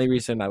 The only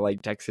reason I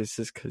like Texas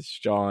is because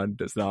John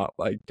does not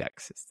like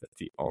Texas. That's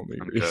the only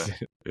reason.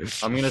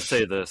 I'm going to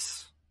say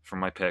this for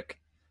my pick.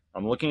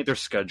 I'm looking at their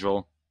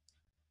schedule.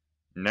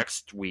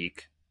 Next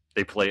week,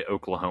 they play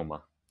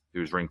Oklahoma,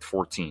 who's ranked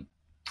 14.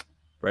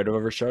 Right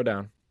over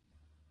showdown.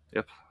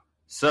 Yep.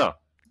 So,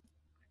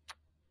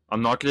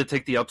 I'm not going to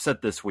take the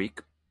upset this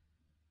week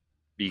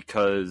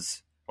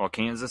because while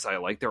Kansas, I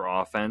like their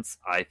offense,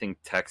 I think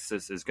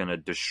Texas is going to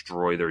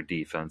destroy their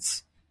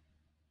defense.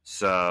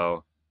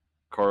 So,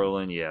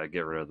 Carlin, yeah,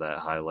 get rid of that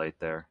highlight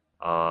there.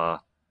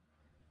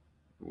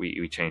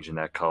 We changing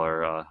that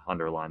color,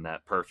 underline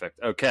that. Perfect.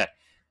 Okay.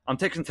 I'm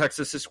taking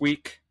Texas this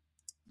week,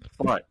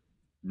 but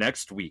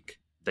next week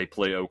they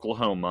play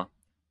Oklahoma.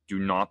 Do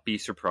not be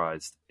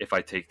surprised if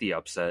I take the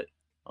upset,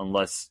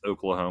 unless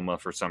Oklahoma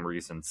for some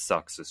reason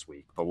sucks this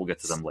week, but we'll get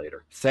to them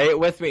later. Say it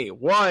with me.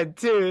 1,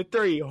 2,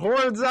 3,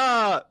 horns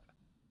up!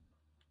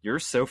 You're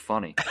so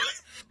funny.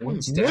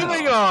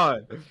 Moving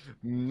on.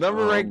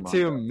 Number ranked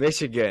 2,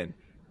 Michigan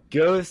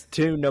goes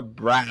to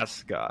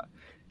Nebraska.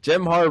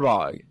 Jim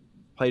Harbaugh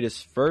played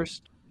his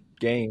first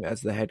game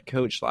as the head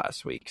coach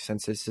last week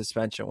since his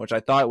suspension, which I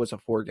thought was a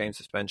 4-game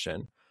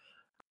suspension.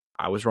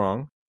 I was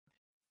wrong.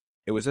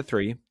 It was a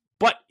 3.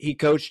 But he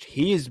coached.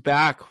 He is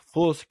back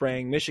full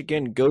spring.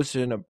 Michigan goes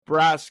to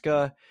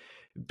Nebraska.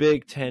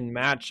 Big Ten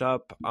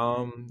matchup.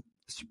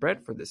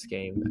 Spread for this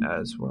game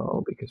as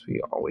well, because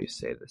we always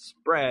say the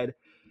spread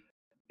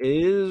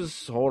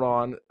is, hold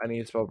on, I need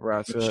to spell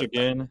Nebraska.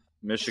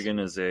 Michigan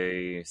is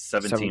a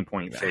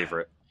 17-point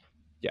favorite.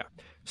 Yeah.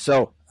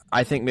 So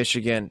I think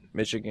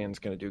Michigan's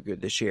going to do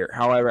good this year.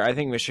 However, I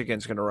think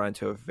Michigan's going to run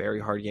into a very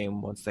hard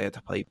game once they have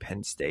to play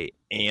Penn State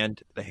and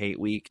the hate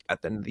week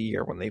at the end of the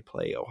year when they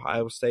play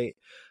Ohio State.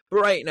 But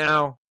right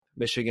now,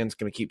 Michigan's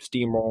going to keep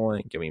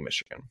steamrolling. Give me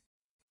Michigan.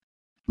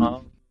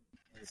 Okay.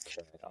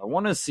 I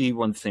want to see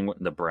one thing with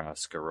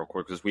Nebraska real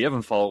quick, because we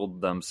haven't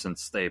followed them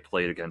since they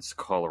played against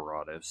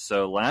Colorado.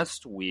 So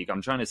last week,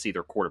 I'm trying to see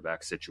their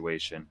quarterback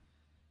situation,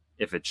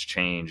 if it's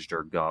changed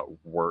or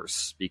got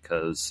worse,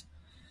 because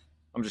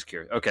I'm just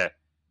curious. Okay,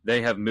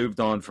 they have moved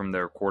on from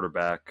their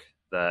quarterback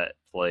that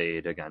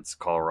played against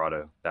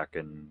Colorado back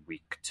in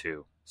week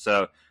 2.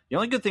 So the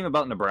only good thing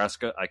about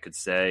Nebraska, I could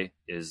say,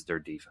 is their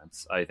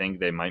defense. I think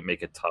they might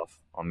make it tough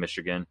on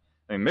Michigan.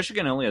 I mean,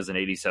 Michigan only has an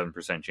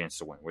 87% chance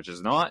to win, which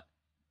is not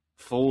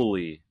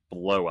fully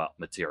blowout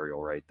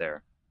material right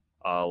there.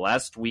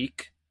 Last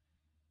week,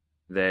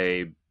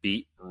 they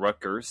beat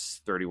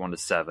Rutgers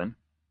 31-7.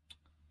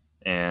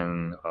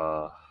 And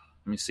let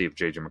me see if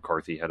J.J.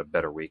 McCarthy had a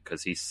better week,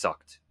 because he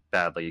sucked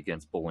badly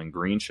against Bowling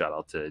Green. Shout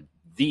out to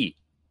the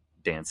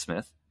Dan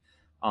Smith.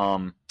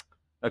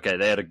 Okay,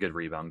 they had a good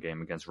rebound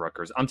game against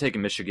Rutgers. I'm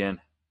taking Michigan.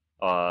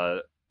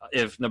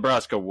 If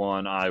Nebraska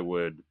won, I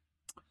would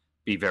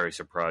be very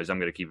surprised. I'm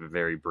going to keep it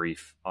very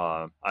brief.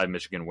 I have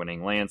Michigan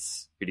winning.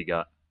 Lance, who do you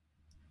got?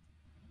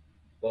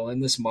 Well, in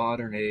this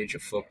modern age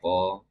of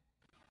football,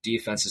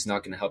 defense is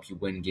not going to help you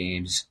win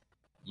games.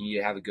 You need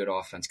to have a good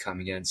offense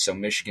coming in. So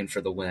Michigan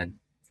for the win.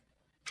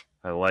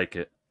 I like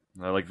it.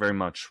 I like very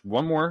much.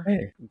 One more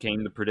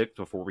game to predict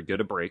before we go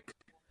to break.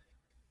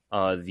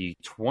 The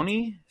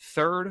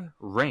 23rd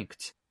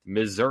ranked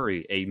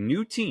Missouri, a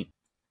new team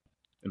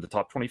in the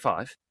top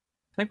 25.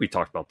 I think we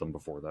talked about them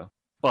before, though.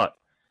 But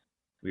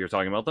we are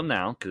talking about them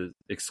now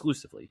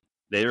exclusively.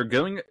 They are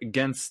going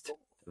against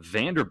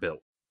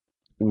Vanderbilt.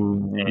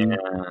 And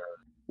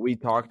we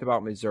talked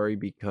about Missouri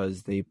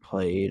because they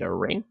played a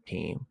ranked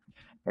team,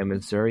 and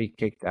Missouri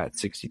kicked that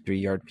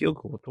 63-yard field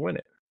goal to win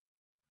it.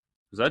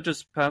 Was that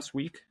just past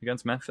week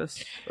against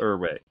Memphis? Or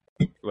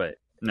wait.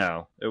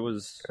 No, it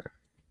was...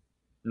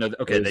 No,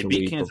 okay, they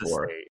beat Kansas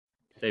State.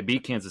 They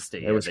beat Kansas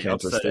State. It was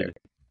Kansas State.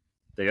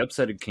 They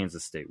upsetted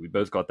Kansas State. We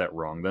both got that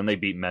wrong. Then they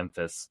beat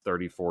Memphis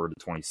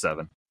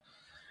 34-27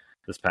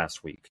 this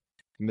past week.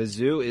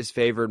 Mizzou is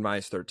favored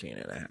minus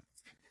 13.5.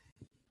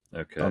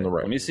 Okay. On the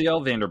road. Let me see how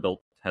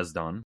Vanderbilt has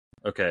done.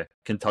 Okay.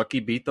 Kentucky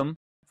beat them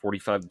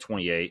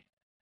 45-28.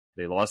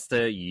 They lost to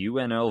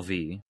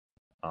UNLV.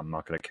 I'm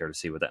not going to care to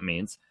see what that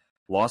means.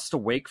 Lost to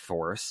Wake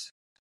Forest.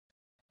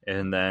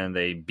 And then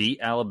they beat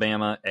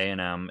Alabama,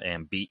 A&M,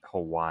 and beat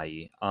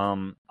Hawaii.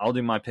 I'll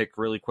do my pick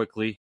really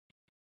quickly.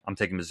 I'm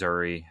taking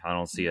Missouri. I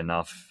don't see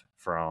enough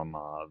from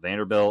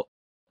Vanderbilt.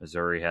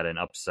 Missouri had an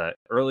upset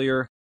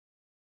earlier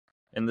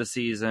in the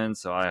season,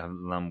 so I have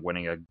them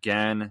winning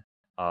again.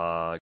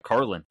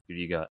 Carlin, who do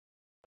you got?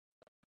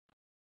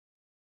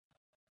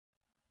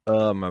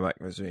 My mic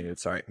was muted.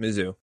 Sorry,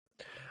 Mizzou.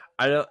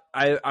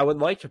 I would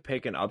like to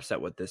pick an upset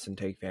with this and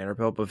take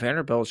Vanderbilt, but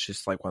Vanderbilt's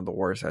just like one of the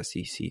worst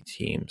SEC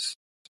teams.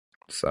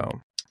 So,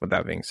 with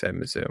that being said,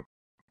 Mizzou.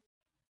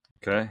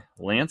 Okay,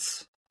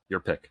 Lance, your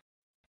pick.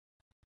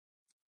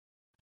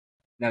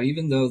 Now,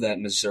 even though that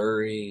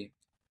Missouri,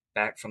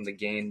 back from the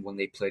game when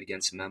they played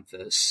against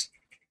Memphis,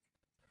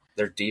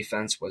 their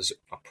defense was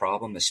a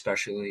problem,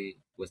 especially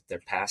with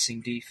their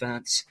passing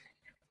defense.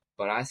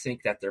 But I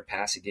think that their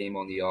passing game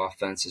on the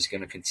offense is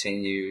going to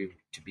continue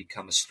to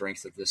become a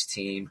strength of this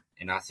team,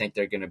 and I think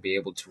they're going to be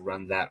able to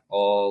run that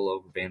all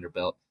over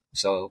Vanderbilt.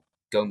 So,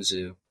 go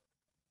Mizzou.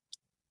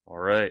 All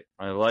right,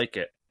 I like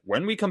it.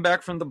 When we come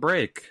back from the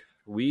break,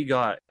 we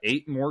got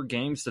 8 more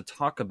games to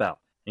talk about,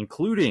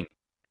 including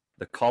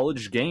the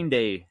college game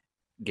day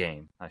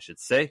game, I should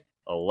say.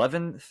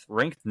 11th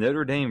ranked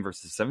Notre Dame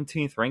versus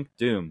 17th ranked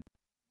Doom.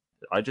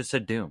 I just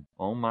said Doom.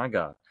 Oh my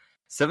God.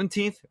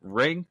 17th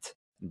ranked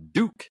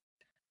Duke.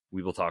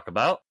 We will talk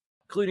about,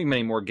 including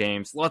many more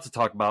games. Lots to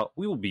talk about.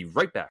 We will be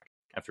right back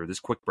after this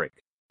quick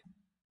break.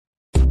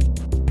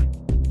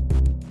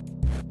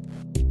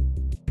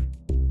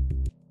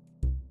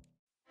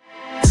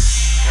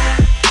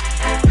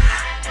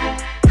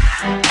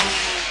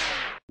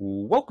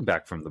 welcome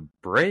back from the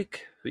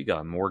break. We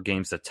got more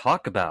games to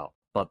talk about.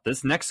 But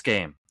this next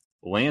game,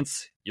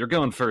 Lance, you're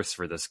going first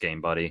for this game,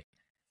 buddy.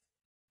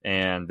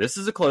 And this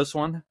is a close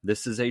one.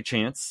 This is a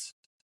chance.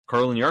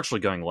 Carlin, you're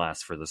actually going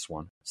last for this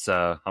one.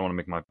 So I want to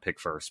make my pick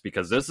first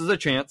because this is a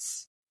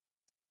chance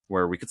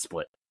where we could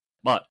split.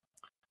 But,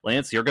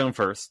 Lance, you're going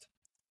first.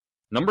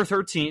 Number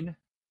 13,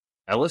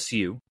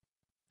 LSU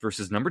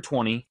versus number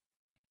 20,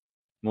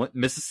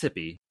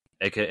 Mississippi,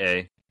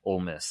 a.k.a. Ole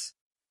Miss.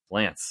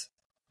 Lance,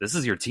 this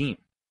is your team,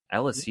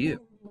 LSU.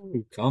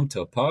 Ooh, come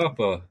to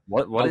Papa.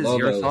 What is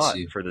your thought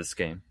for this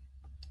game?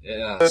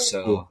 Yeah,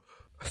 so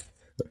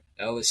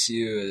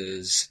LSU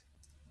is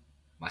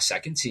my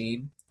second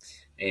team.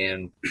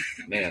 And,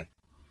 man,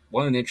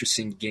 what an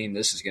interesting game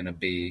this is going to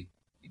be.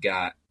 You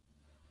got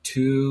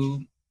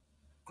two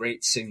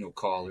great signal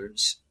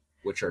callers,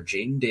 which are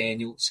Jaden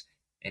Daniels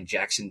and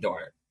Jackson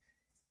Dart.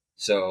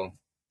 So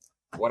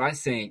what I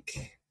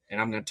think,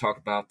 and I'm going to talk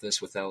about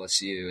this with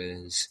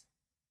LSU, is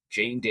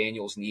Jaden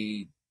Daniels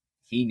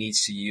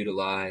needs to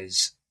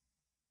utilize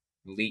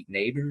Malik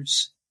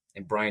Neighbors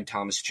and Brian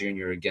Thomas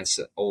Jr. against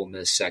the Ole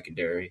Miss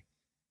secondary.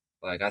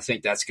 Like, I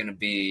think that's going to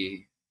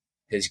be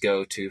his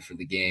go-to for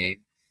the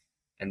game.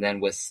 And then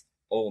with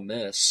Ole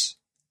Miss,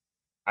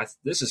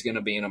 this is going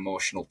to be an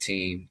emotional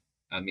team.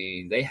 I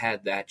mean, they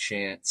had that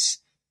chance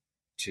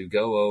to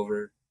go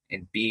over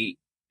and beat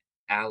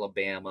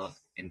Alabama,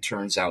 and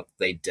turns out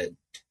they didn't.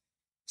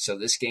 So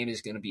this game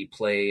is going to be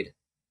played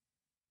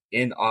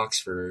in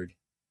Oxford.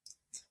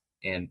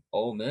 And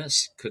Ole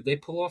Miss, could they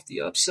pull off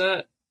the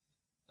upset?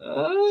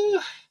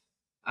 I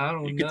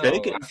don't know.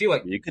 I feel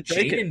like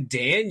Jaden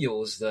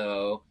Daniels,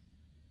 though,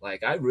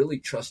 like, I really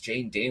trust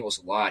Jaden Daniels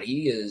a lot.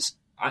 He's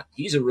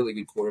a really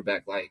good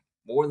quarterback, like,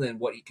 more than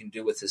what he can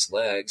do with his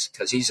legs,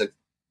 because he's a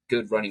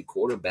good running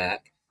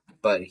quarterback.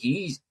 But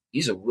he's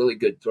a really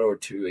good thrower,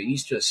 too.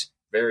 He's just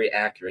very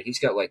accurate. He's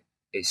got, like,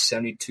 a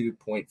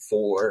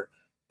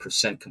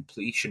 72.4%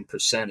 completion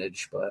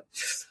percentage. But,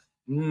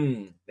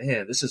 man,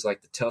 this is,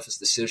 like, the toughest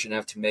decision I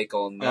have to make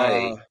all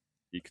night.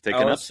 You could take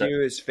an upset.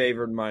 LSU is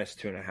favored minus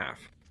 2.5.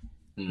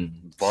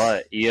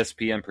 But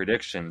ESPN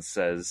predictions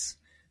says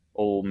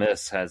Ole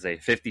Miss has a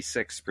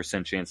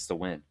 56% chance to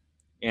win.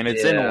 And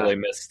it's in Ole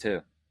Miss,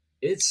 too.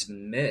 It's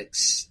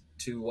mixed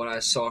to what I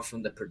saw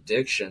from the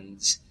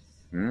predictions.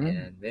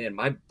 And, man,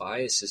 my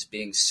bias is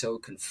being so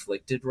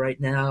conflicted right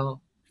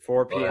now.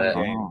 4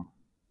 p.m. game.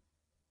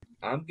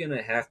 I'm going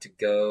to have to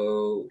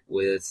go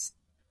with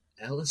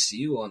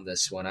LSU on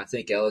this one. I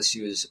think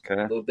LSU is a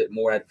little bit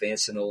more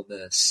advanced than Ole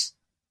Miss.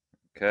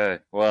 Okay,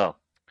 well,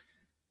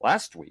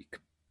 last week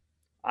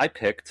I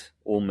picked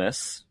Ole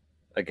Miss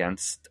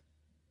against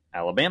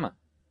Alabama.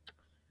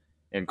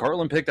 And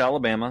Carlin picked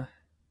Alabama,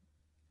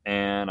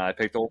 and I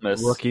picked Ole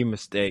Miss. Rookie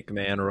mistake,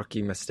 man.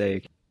 Rookie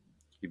mistake.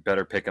 You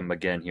better pick them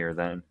again here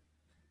then.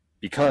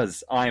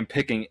 Because I am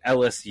picking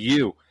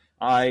LSU.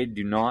 I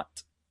do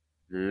not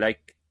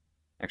like...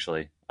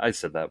 Actually, I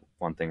said that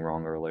one thing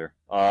wrong earlier.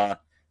 I'm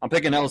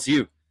picking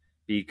LSU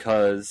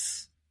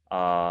because...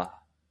 what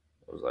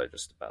was I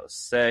just about to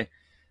say?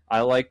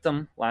 I liked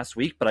them last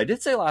week, but I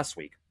did say last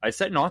week, I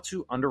said not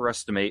to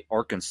underestimate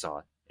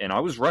Arkansas. And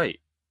I was right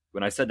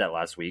when I said that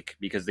last week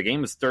because the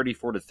game was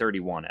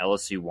 34-31.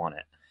 LSU won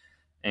it.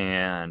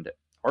 And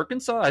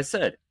Arkansas, I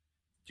said,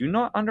 do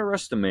not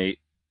underestimate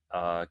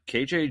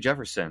KJ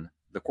Jefferson,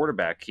 the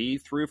quarterback. He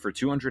threw for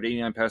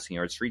 289 passing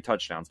yards, 3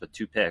 touchdowns, but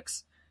 2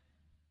 picks.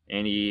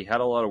 And he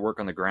had a lot of work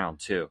on the ground,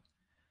 too.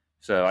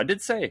 So I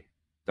did say,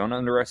 don't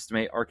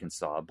underestimate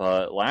Arkansas.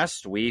 But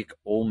last week,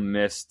 Ole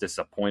Miss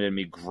disappointed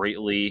me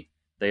greatly.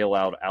 They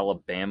allowed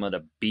Alabama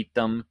to beat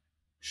them.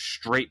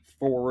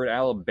 Straightforward.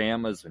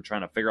 Alabama's been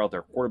trying to figure out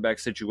their quarterback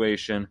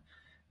situation.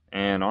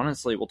 And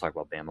honestly, we'll talk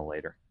about Bama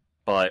later.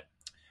 But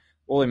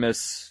Ole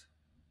Miss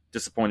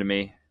disappointed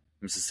me.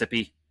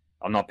 Mississippi,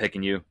 I'm not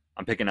picking you.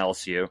 I'm picking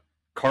LSU.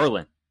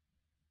 Carlin,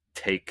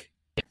 take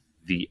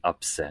the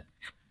upset.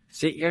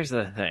 See, here's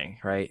the thing,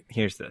 right?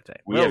 Here's the thing.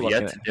 We have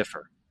yet to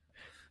differ.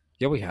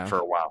 Yeah, we have. For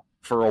a while.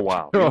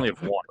 We only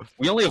have one.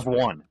 We only have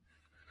one.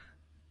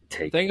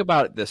 Think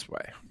about it this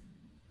way.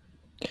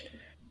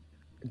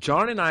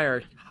 John and I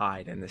are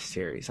tied in this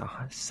series,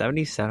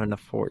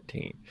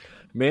 77-14.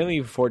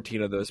 Mainly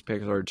 14 of those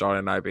picks are John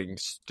and I being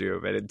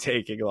stupid and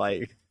taking,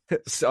 like,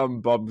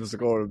 some bums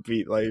going to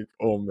beat, like,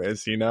 Ole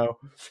Miss, you know?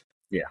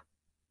 Yeah.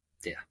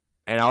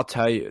 And I'll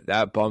tell you,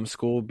 that bum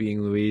school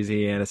being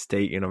Louisiana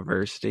State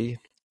University,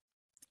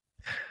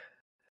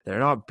 they're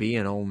not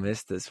being Ole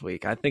Miss this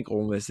week. I think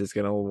Ole Miss is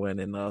going to win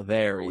in a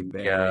very,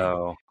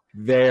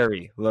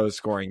 very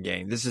low-scoring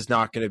game. This is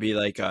not going to be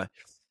like a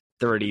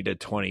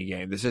 30-20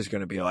 game. This is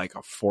going to be like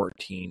a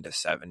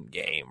 14-7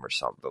 game or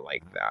something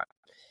like that.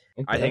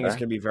 Okay. I think it's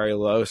going to be very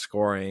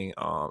low-scoring.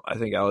 I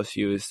think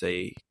LSU is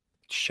a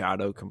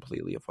shadow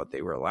completely of what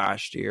they were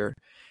last year.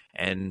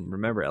 And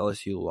remember,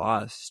 LSU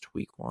lost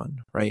week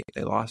 1, right?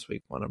 They lost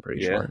week 1, I'm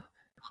pretty sure.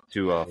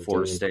 To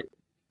Florida State.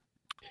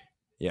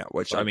 Yeah,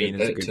 which, I mean,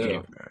 it's a good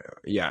game.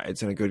 Yeah,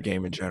 it's in a good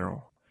game in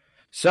general.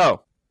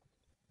 So,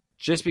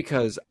 just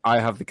because I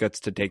have the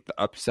guts to take the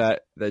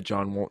upset that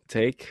John won't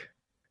take,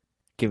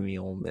 give me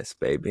Ole Miss,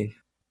 baby.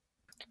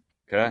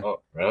 Okay.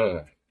 All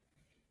right.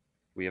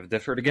 We have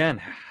differed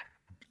again.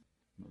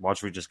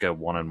 Watch we just go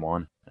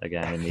 1-1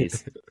 again in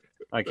these.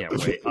 I can't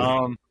wait.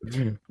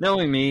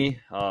 Knowing me,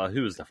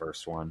 who was the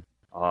first one?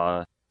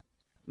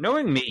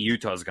 Knowing me,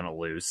 Utah's gonna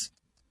lose.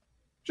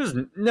 Just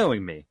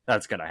knowing me,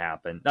 that's gonna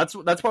happen. That's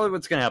probably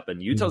what's gonna happen.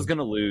 Utah's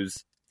gonna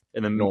lose,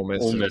 and then Ole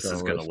Miss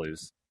is gonna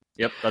lose.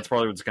 Yep, that's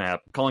probably what's gonna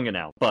happen. Calling it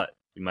now, but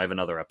we might have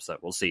another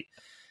upset. We'll see.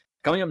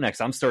 Coming up next,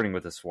 I'm starting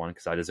with this one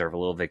because I deserve a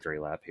little victory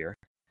lap here.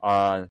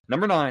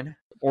 Number 9,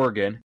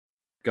 Oregon,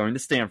 going to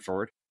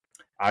Stanford.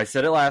 I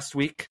said it last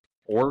week.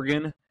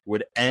 Oregon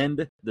would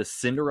end the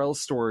Cinderella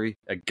story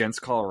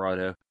against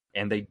Colorado,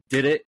 and they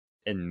did it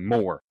and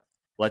more.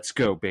 Let's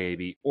go,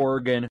 baby.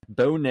 Oregon,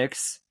 Bo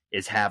Nix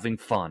is having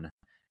fun,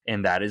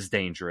 and that is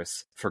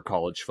dangerous for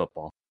college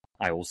football.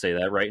 I will say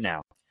that right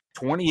now.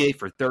 28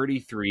 for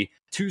 33,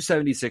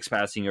 276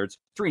 passing yards,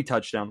 3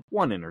 touchdowns,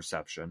 1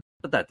 interception,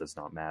 but that does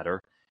not matter.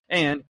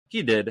 And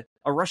he did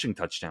a rushing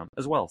touchdown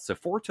as well, so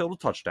 4 total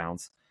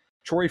touchdowns.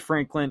 Troy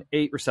Franklin,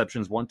 8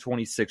 receptions,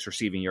 126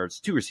 receiving yards,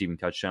 2 receiving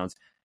touchdowns.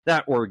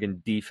 That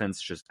Oregon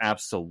defense just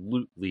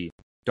absolutely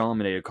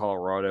dominated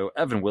Colorado.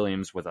 Evan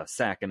Williams with a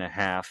sack and a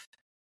half.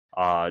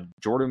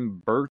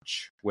 Jordan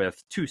Birch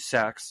with 2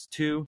 sacks,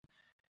 too.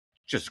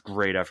 Just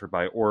great effort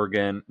by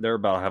Oregon. They're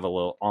about to have a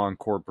little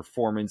encore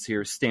performance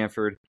here.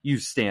 Stanford, you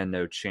stand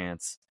no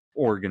chance.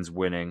 Oregon's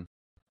winning.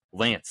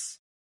 Lance,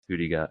 who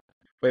do you got?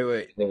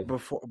 Wait.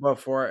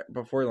 Before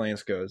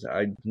Lance goes,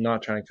 I'm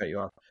not trying to cut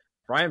you off.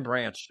 Brian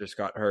Branch just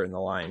got hurt in the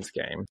Lions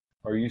game.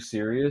 Are you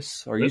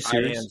serious? Are you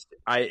serious?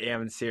 I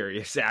am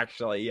serious,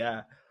 actually,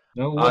 yeah.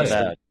 No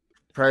way.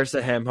 Prayers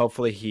to him.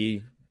 Hopefully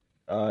he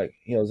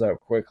heals up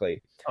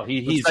quickly. Oh,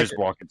 he's just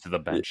walking to the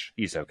bench.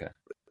 He's okay.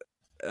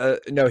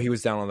 No, he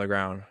was down on the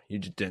ground. You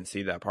just didn't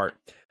see that part.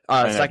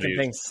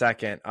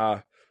 Second.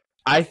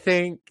 I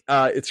think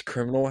it's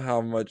criminal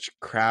how much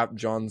crap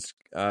John's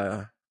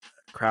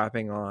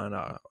crapping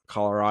on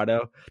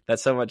Colorado.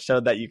 That's so much so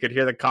that you could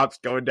hear the cops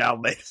going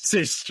down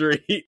Mason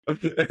Street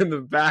in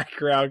the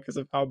background because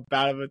of how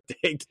bad of a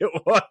take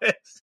it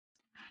was.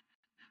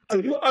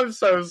 I'm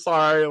so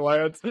sorry,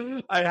 Lance.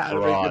 I had to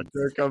make a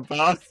joke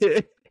about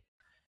it.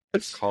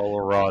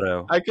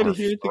 Colorado. I could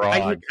hear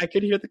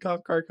the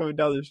cop car coming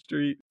down the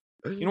street.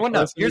 You know what?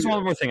 No, here's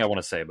one more thing I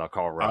want to say about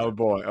Colorado. Oh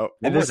boy!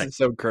 This is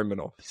so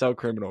criminal. So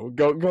criminal.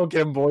 Go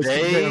get him, boys.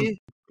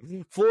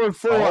 Floor and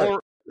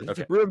 4.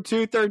 Okay. Room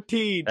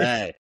 213.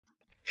 Hey.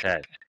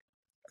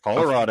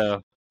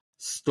 Colorado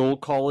stole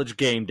College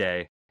Game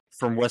Day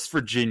from West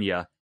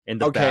Virginia in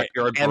the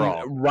backyard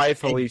brawl. And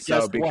rightfully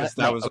so, because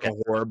that was a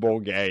horrible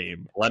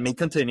game. Let me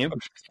continue.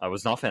 I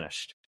was not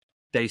finished.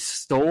 They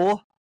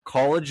stole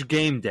College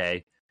Game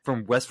Day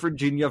from West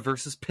Virginia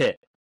versus Pitt,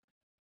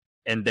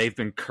 and they've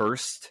been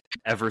cursed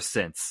ever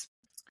since.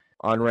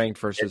 Unranked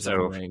versus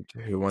unranked.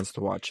 Who wants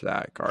to watch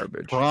that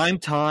garbage? Prime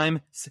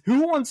time.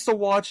 Who wants to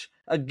watch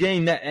a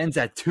game that ends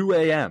at 2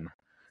 a.m.?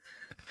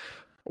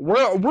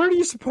 Where are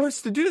you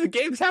supposed to do? The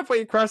game's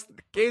halfway across. The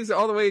game's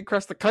all the way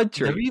across the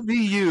country.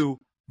 WVU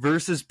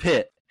versus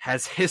Pitt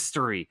has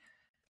history.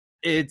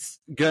 It's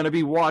going to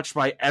be watched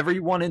by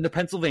everyone in the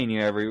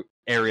Pennsylvania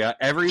area,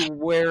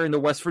 everywhere in the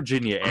West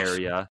Virginia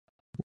area.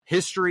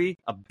 History,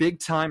 a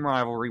big-time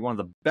rivalry, one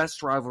of the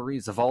best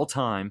rivalries of all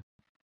time.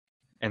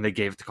 And they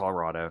gave it to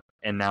Colorado,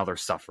 and now they're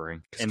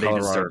suffering. And they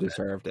deserved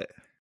it.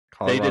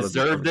 They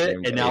deserved it,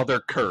 and now they're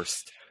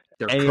cursed.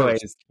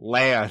 Anyways,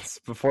 Lance,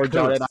 before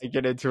John and I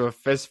get into a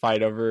fist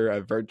fight over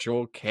a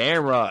virtual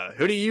camera,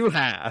 who do you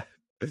have?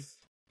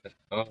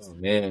 Oh,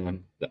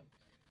 man.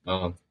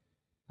 I'm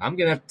going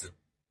to have to...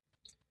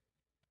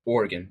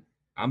 Oregon.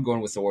 I'm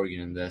going with Oregon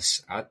in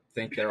this. I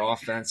think their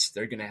offense,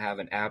 they're going to have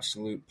an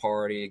absolute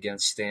party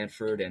against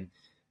Stanford and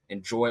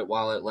enjoy it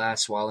while it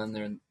lasts, while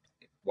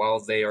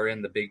they are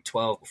in the Big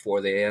 12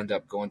 before they end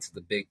up going to the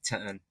Big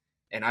 10.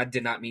 And I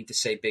did not mean to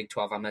say Big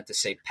 12. I meant to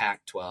say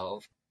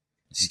Pac-12.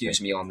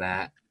 Excuse me on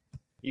that.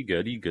 You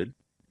good.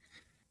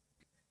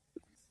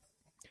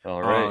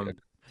 All right.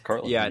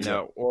 Carlin, yeah,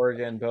 no,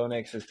 Oregon, Bo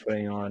Nix is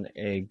putting on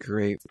a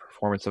great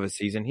performance of a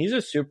season. He's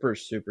a super,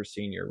 super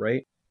senior,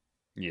 right?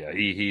 Yeah,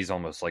 he's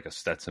almost like a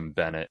Stetson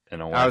Bennett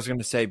in a way. I was going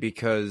to say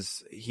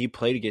because he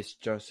played against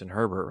Justin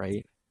Herbert,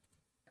 right?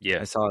 Yeah.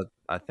 I saw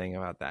a thing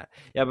about that.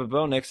 Yeah, but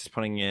Bo Nix is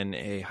putting in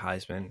a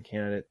Heisman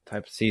candidate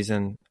type of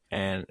season,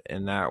 and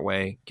in that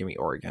way, give me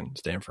Oregon.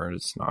 Stanford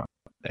is not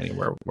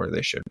anywhere where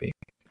they should be.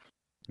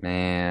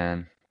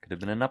 Man, could have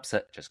been an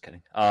upset. Just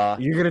kidding.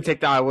 You're going to take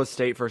the Iowa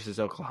State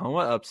versus Oklahoma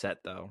upset,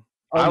 though.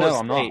 Oh,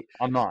 no,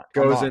 I'm not.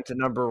 Goes into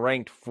number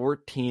ranked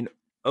 14,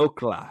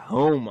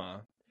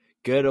 Oklahoma.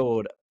 Good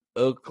old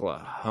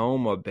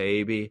Oklahoma,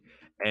 baby.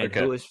 And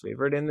who is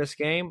favored in this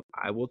game?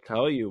 I will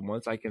tell you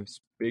once I can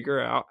figure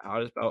out how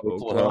to spell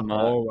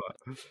Oklahoma.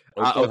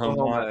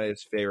 Oklahoma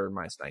is favored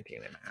minus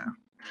 19.5.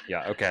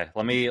 Yeah, okay.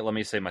 Let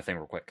me say my thing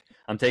real quick.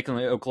 I'm taking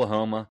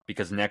Oklahoma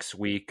because next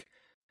week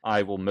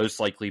I will most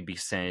likely be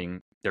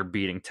saying they're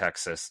beating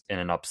Texas in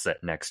an upset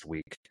next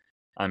week.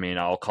 I mean,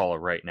 I'll call it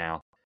right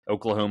now.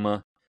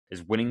 Oklahoma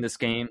is winning this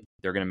game.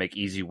 They're going to make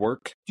easy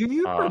work. Do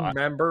you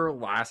remember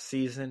last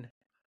season,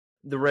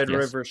 the Red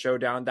River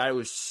Showdown? That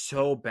was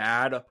so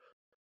bad.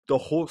 The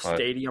whole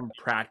stadium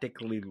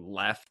practically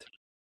left.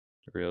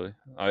 Really?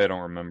 I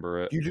don't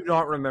remember it. You do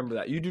not remember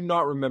that. You do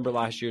not remember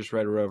last year's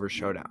Red River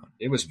Showdown.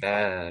 It was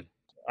bad.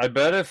 I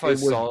bet if I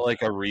saw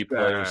like a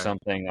replay or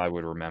something, I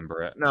would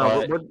remember it.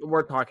 No, but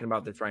we're talking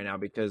about this right now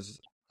because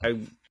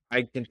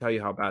I can tell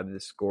you how bad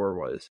this score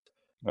was.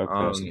 Okay.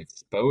 It was an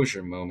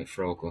exposure moment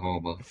for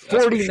Oklahoma.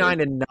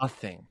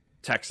 49-0.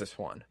 Texas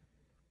won.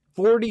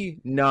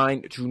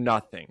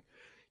 49-0.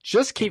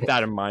 Just keep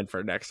that in mind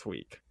for next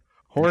week.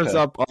 Horns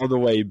up all the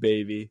way,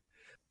 baby.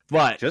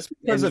 But just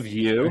because of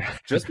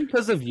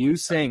you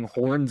saying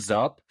horns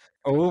up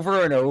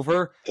over and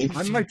over,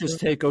 I might just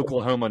take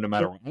Oklahoma no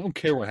matter what. I don't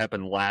care what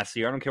happened last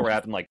year. I don't care what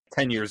happened like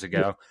 10 years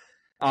ago.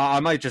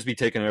 I might just be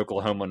taking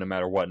Oklahoma no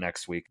matter what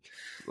next week.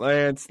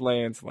 Lance,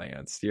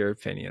 your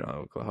opinion on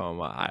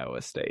Oklahoma,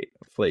 Iowa State,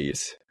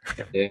 please.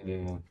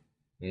 Yeah,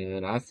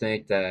 and I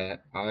think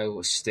that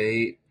Iowa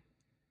State,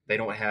 they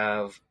don't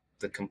have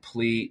the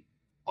complete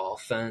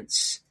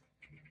offense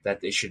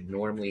that they should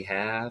normally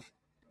have.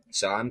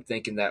 So I'm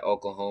thinking that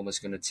Oklahoma's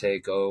going to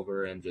take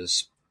over and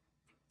just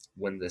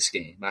win this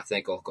game. I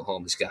think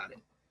Oklahoma's got it.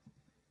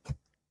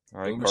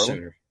 All right,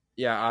 Carl.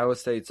 Yeah, Iowa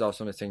State's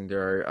also missing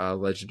their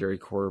legendary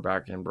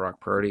quarterback in Brock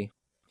Purdy.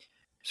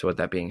 So with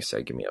that being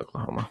said, give me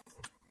Oklahoma.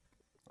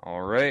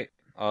 All right.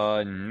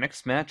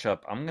 Next matchup,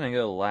 I'm going to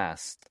go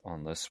last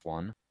on this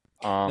one.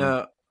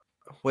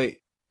 Wait.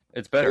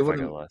 It's better if I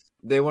go last.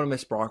 They want to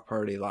miss Brock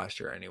Purdy last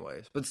year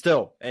anyways. But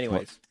still,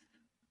 anyways.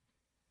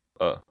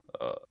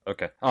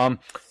 Okay.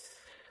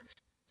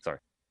 Sorry.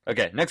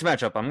 Okay, next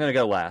matchup, I'm going to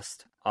go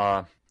last.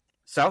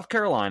 South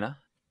Carolina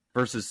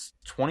versus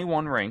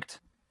 21 ranked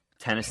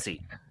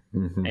Tennessee.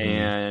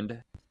 And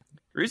the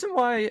reason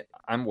why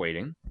I'm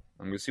waiting,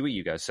 I'm going to see what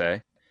you guys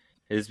say,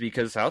 is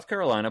because South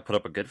Carolina put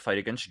up a good fight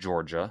against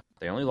Georgia.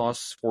 They only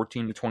lost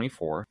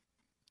 14-24.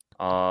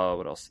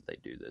 What else did they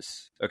do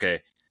this?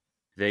 Okay,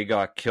 they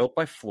got killed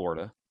by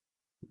Florida.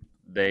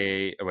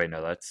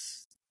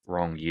 That's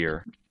wrong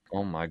year.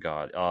 Oh my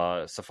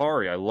God.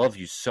 Safari, I love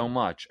you so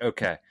much.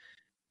 Okay.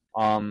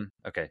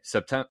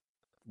 September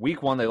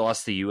week 1 they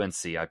lost to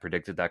UNC. I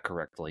predicted that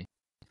correctly.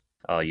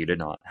 You did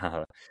not.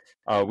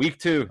 Week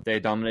 2 they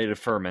dominated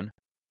Furman.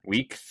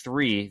 Week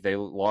 3 they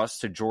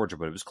lost to Georgia,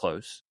 but it was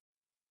close.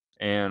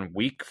 And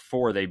week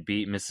 4 they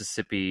beat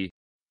Mississippi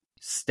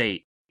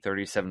State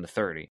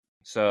 37-30.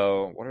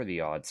 So what are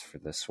the odds for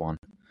this one?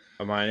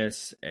 A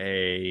minus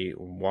a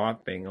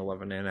whopping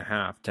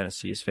 11.5.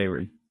 Tennessee is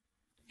favored.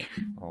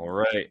 All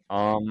right.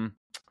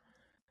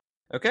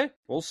 Okay,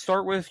 we'll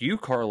start with you,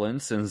 Carlin,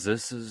 since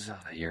this is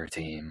your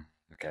team.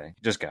 Okay,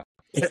 just go.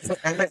 It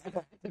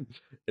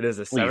is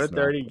a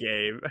 7:30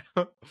 game.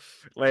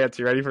 Lance,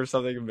 you ready for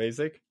something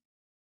basic?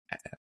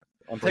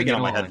 I'm taking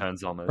on my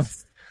headphones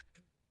almost.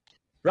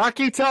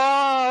 Rocky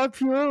Top,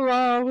 you'll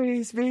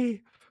always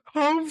be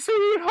home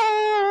sweet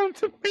home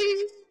to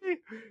me.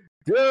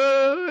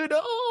 Good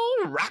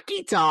old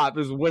Rocky Top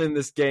is winning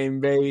this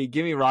game, baby.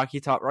 Give me Rocky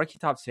Top. Rocky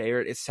Top's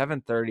favorite. It's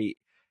 7:30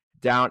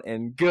 down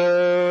in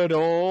good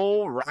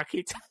old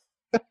Rocky Top.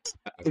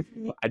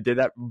 I did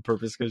that on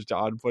purpose because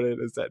John put it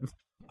and said,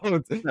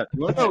 do you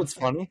want to know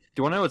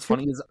what's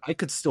funny? Is I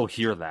could still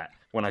hear that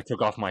when I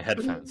took off my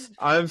headphones.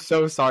 I'm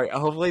so sorry.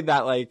 Hopefully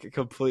that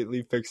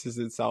completely fixes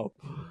itself.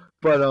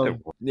 But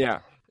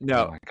yeah.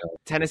 No.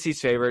 Tennessee's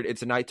favorite.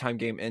 It's a nighttime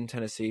game in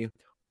Tennessee.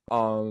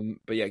 But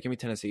yeah, give me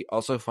Tennessee.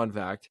 Also, fun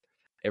fact,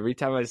 every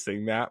time I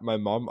sing that, my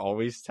mom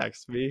always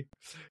texts me,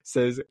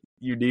 says,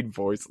 you need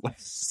voice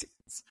lessons.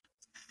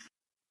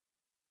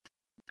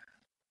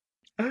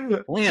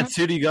 Lance,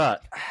 who do you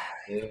got?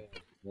 Yeah,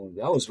 well,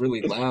 that was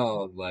really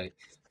loud.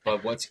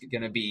 But what's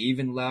going to be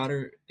even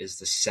louder is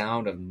the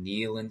sound of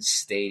Neyland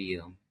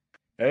Stadium.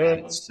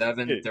 At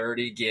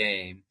 7:30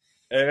 game.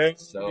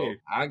 So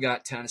I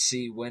got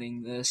Tennessee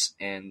winning this,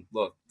 and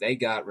look, they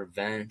got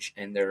revenge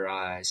in their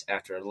eyes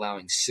after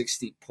allowing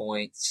 60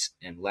 points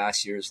in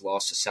last year's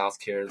loss to South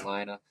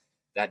Carolina.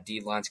 That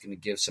D-line's going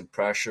to give some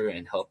pressure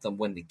and help them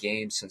win the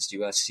game since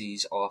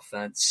USC's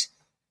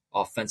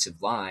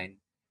offensive line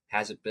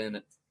hasn't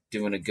been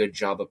doing a good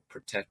job of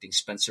protecting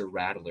Spencer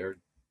Rattler.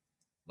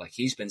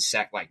 He's been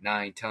sacked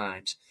 9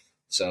 times.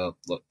 So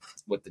look,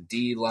 with the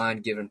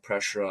D-line giving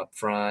pressure up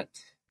front,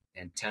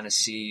 and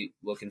Tennessee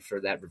looking for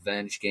that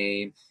revenge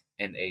game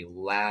and a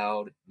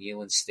loud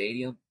Neyland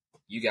Stadium,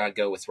 you got to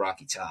go with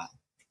Rocky Top.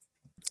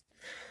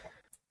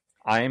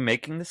 I am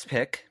making this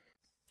pick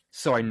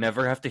so I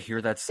never have to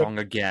hear that song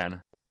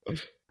again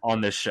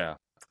on this show.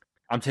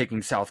 I'm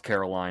taking South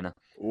Carolina.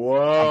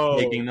 Whoa. I'm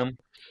taking them.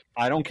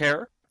 I don't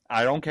care.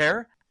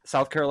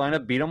 South Carolina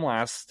beat them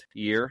last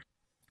year,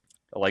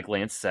 like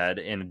Lance said,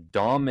 in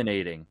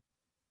dominating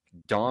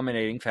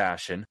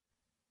fashion.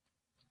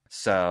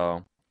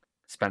 So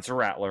Spencer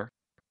Rattler,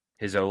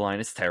 his O-line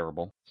is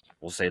terrible.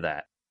 We'll say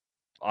that.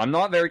 I'm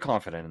not very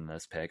confident in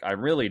this pick.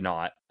 I'm really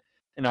not.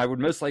 And I would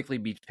most likely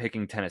be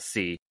picking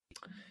Tennessee.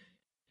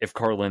 if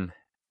Carlin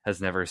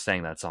has never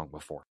sang that song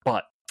before.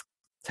 But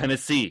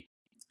Tennessee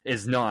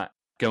is not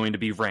going to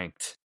be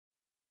ranked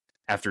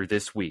after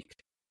this week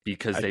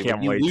because they will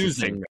be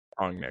losing.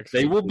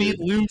 They will be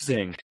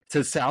losing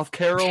to South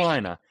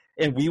Carolina,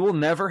 and we will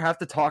never have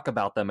to talk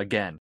about them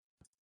again.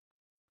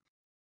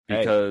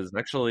 Because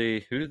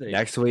actually, who do they?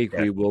 Next week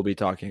we will be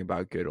talking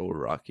about good old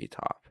Rocky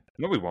Top.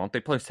 No, we won't. They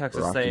play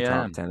Texas Rocky A&M.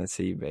 Top,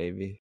 Tennessee,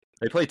 baby.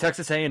 They play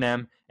Texas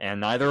A&M, and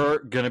neither are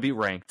going to be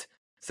ranked,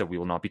 so we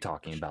will not be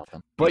talking about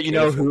them. But you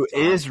know who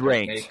is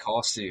ranked? It may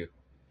cost you.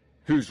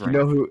 Who's ranked? You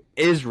know who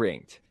is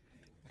ranked?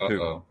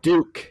 Uh-oh.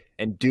 Duke.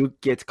 And Duke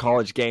gets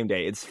College Game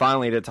Day. It's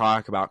finally to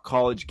talk about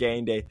College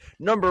Game Day.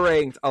 Number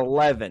ranked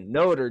 11,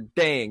 Notre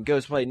Dame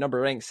goes play number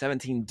ranked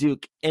 17,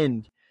 Duke.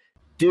 And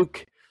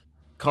Duke,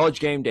 College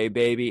Game Day,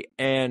 baby.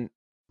 And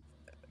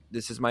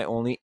this is my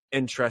only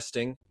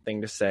interesting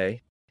thing to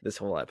say this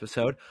whole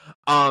episode.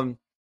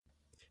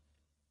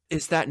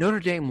 Is that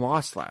Notre Dame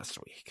lost last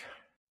week.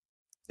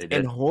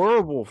 In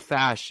horrible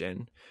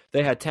fashion.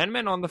 They had 10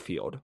 men on the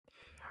field.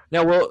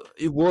 Now,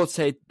 we'll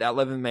say that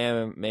 11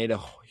 man made a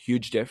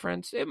huge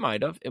difference. It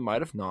might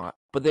have not,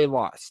 but they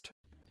lost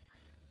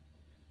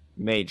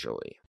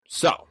majorly.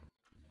 So,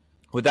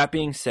 with that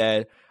being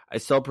said,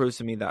 it still proves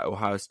to me that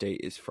Ohio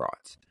State is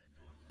frauds,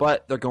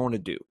 but they're going to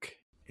Duke.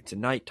 It's a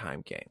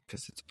nighttime game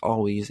because it's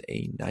always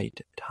a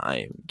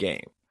nighttime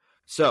game.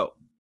 So,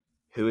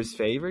 who is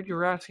favored?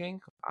 You're asking.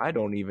 I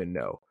don't even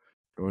know.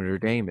 Notre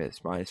Dame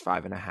is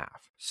 -5.5.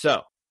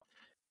 So.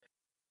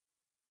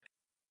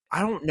 I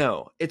don't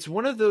know. It's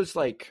one of those,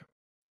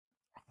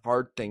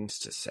 hard things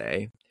to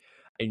say.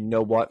 And you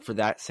know what? For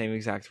that same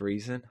exact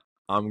reason,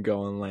 I'm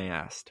going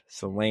last.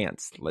 So,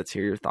 Lance, let's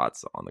hear your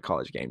thoughts on the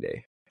College Game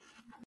Day.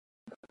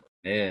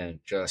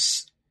 Man,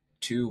 just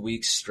 2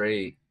 weeks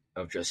straight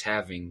of just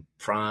having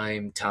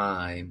prime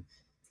time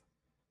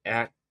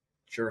at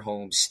your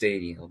home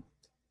stadium.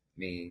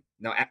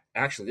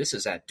 Actually, this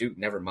is at Duke,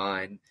 never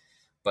mind.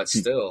 But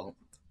still,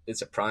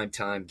 it's a prime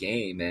time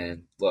game.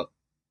 And look,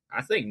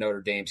 I think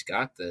Notre Dame's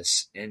got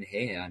this in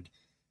hand.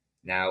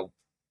 Now,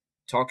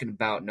 talking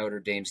about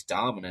Notre Dame's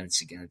dominance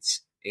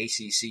against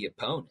ACC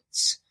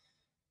opponents,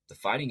 the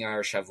Fighting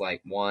Irish have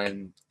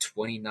won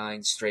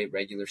 29 straight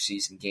regular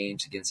season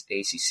games against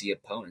ACC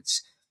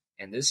opponents.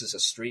 And this is a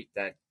streak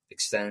that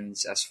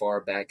extends as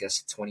far back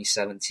as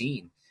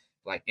 2017.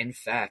 In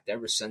fact,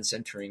 ever since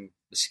entering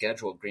the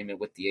schedule agreement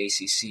with the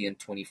ACC in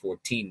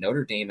 2014,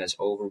 Notre Dame has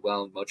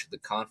overwhelmed much of the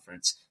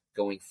conference,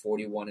 going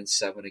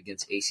 41-7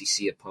 against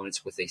ACC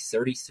opponents with a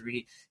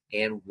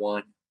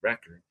 33-1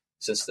 record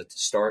since the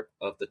start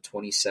of the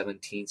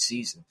 2017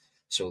 season.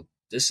 So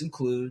this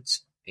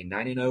includes a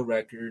 9-0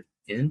 record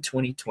in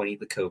 2020,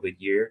 the COVID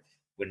year,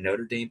 when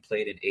Notre Dame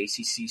played an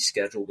ACC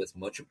schedule with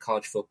much of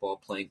college football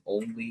playing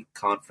only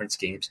conference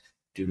games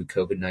due to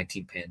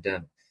COVID-19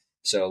 pandemic.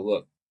 So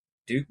look,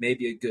 Duke may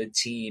be a good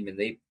team, and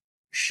they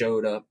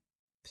showed up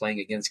playing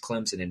against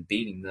Clemson and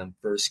beating them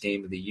first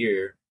game of the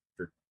year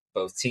for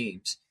both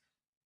teams.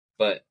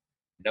 But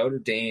Notre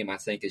Dame, I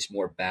think, is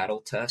more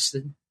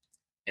battle-tested,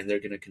 and they're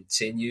going to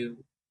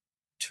continue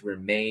to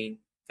remain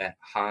that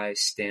high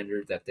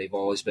standard that they've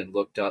always been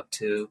looked up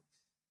to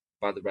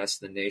by the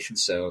rest of the nation.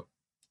 So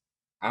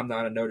I'm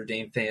not a Notre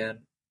Dame fan,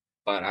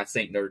 but I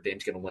think Notre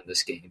Dame's going to win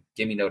this game.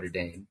 Give me Notre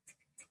Dame.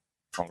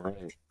 All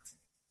right.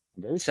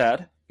 I'm very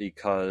sad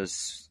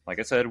because, like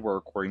I said, we're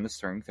recording this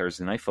during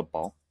Thursday Night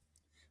Football.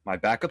 My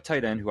backup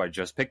tight end, who I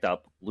just picked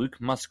up, Luke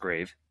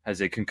Musgrave,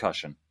 has a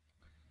concussion.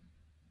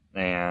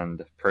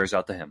 And prayers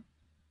out to him.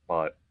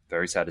 But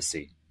very sad to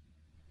see.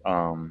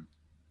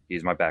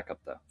 He's my backup,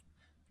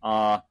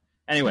 though.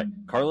 Anyway,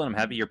 Carlin, I'm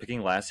happy you're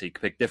picking last, so you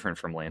can pick different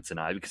from Lance and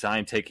I, because I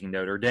am taking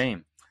Notre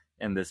Dame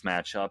in this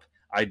matchup.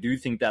 I do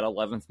think that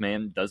 11th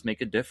man does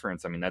make a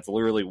difference. I mean, that's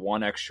literally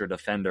one extra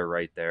defender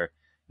right there.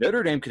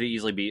 Notre Dame could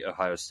easily beat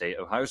Ohio State.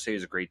 Ohio State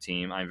is a great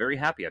team. I'm very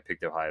happy I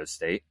picked Ohio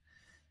State,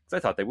 because I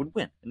thought they would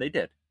win, and they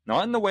did.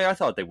 Not in the way I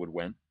thought they would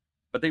win,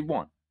 but they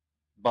won.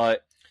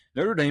 But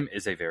Notre Dame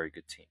is a very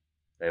good team.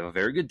 They have a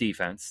very good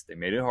defense. They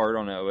made it hard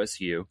on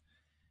OSU,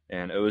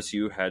 and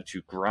OSU had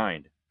to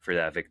grind for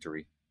that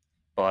victory.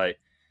 But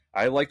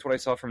I liked what I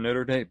saw from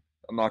Notre Dame.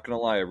 I'm not going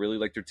to lie. I really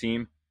liked their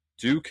team.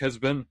 Duke has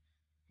been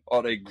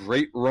on a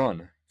great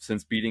run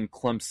since beating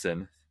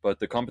Clemson, but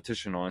the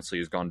competition honestly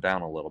has gone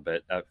down a little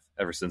bit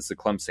ever since the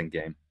Clemson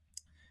game.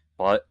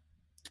 But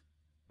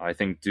I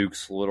think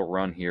Duke's little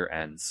run here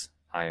ends.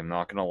 I am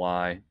not going to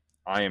lie.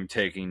 I am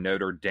taking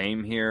Notre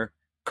Dame here.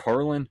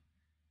 Carlin,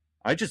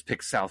 I just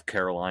picked South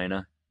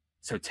Carolina,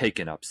 so take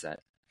an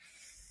upset.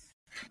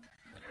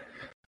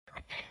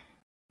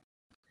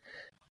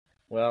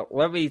 Well,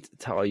 let me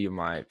tell you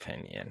my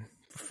opinion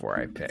before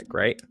I pick,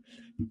 right?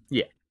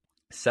 Yeah.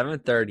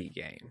 7:30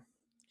 game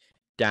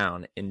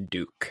down in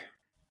Duke,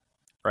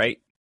 right?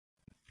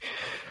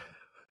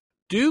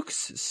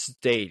 Duke's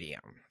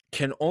stadium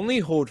can only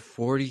hold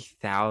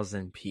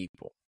 40,000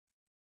 people.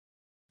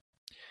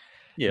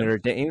 Yeah. Notre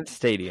Dame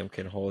Stadium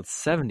can hold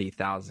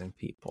 70,000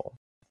 people.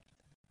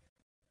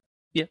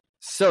 Yeah.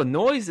 So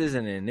noise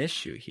isn't an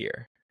issue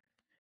here.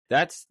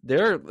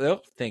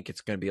 they'll think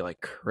it's going to be like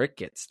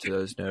crickets to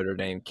those Notre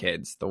Dame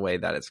kids the way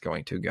that it's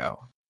going to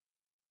go.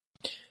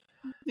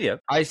 Yeah,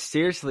 I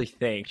seriously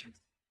think.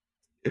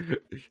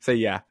 So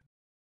yeah.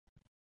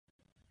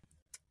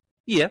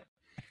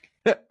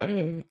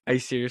 I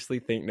seriously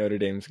think Notre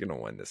Dame's going to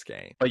win this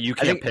game. But you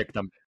can't pick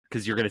them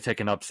because you're going to take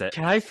an upset.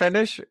 Can I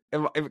finish?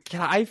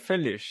 Can I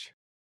finish?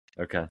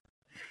 Okay.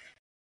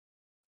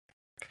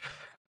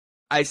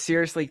 I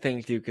seriously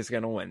think Duke is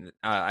going to win.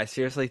 I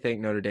seriously think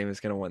Notre Dame is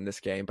going to win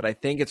this game, but I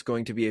think it's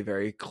going to be a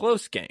very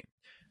close game.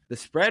 The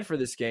spread for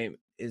this game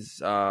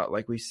is,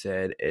 like we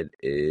said, it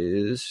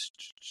is.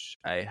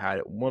 I had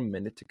it 1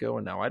 minute to go,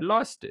 and now I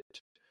lost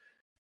it.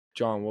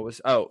 John, what was?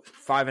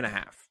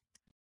 5.5.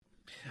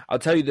 I'll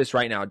tell you this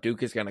right now.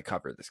 Duke is going to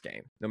cover this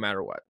game, no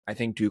matter what. I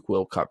think Duke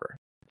will cover.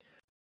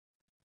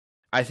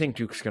 I think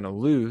Duke's going to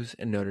lose,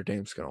 and Notre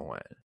Dame's going to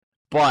win.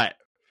 But,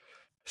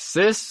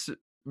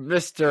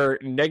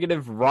 Mr.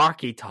 Negative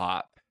Rocky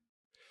Top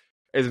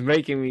is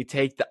making me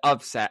take the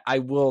upset. I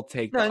will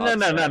take the upset.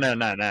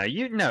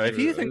 No. If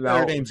you think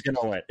Notre Dame's going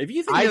to win. If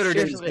you think Notre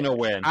Dame's going to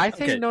win. I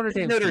think Notre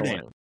Dame's going to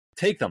win.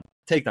 Take them.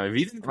 If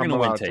you think they're going to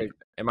win, take them.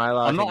 Am I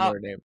allowed to take Notre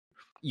Dame?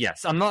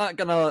 Yes, I'm not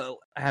going to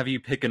have you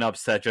pick an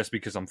upset just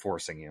because I'm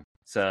forcing you.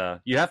 So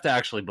you have to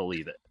actually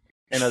believe it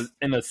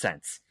in a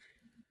sense.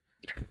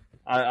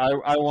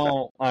 I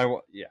won't.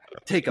 Yeah,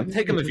 take them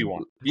if you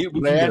want. We can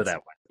do it that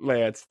way.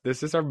 Lance,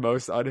 this is our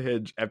most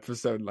unhinged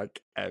episode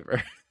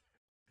ever.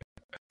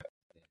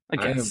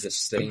 I am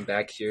just sitting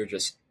back here,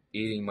 just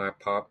eating my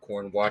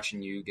popcorn,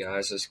 watching you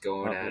guys just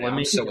going at it.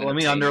 Let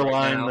me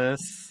underline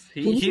this.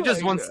 He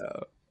just wants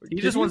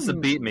to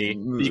beat me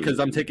because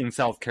I'm taking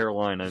South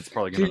Carolina. It's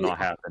probably going to not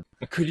happen.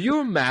 Could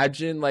you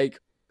imagine,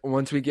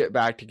 once we get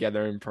back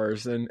together in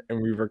person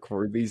and we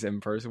record these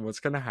in person, what's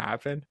going to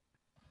happen?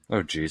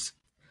 Oh, jeez.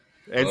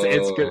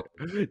 It's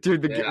good.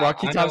 Dude, the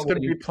Rocky Top's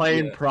going to be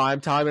playing prime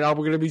time, and I'm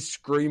going to be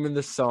screaming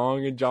the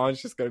song, and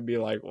John's just going to be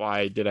like,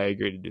 why did I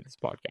agree to do this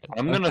podcast?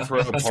 I'm going to throw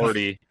a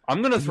party.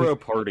 I'm going to throw a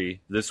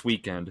party this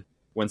weekend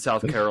when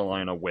South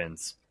Carolina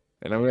wins.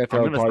 And I'm going to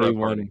throw a party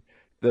when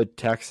the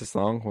Texas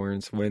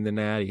Longhorns win the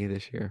Natty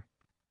this year.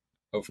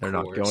 They're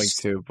not going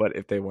to, but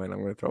if they win,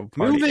 I'm going to throw a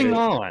party.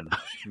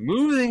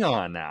 Moving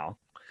on now.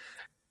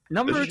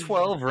 Number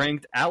 12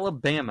 ranked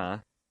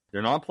Alabama.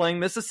 They're not playing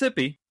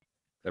Mississippi.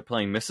 They're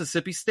playing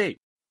Mississippi State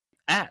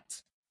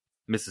at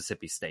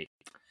Mississippi State.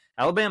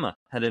 Alabama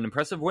had an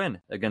impressive win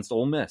against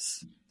Ole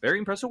Miss. Very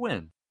impressive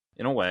win,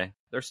 in a way.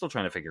 They're still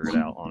trying to figure it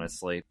out,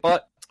 honestly.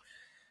 But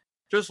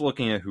just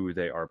looking at who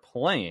they are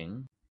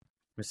playing,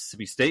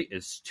 Mississippi State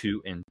is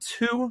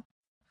 2-2.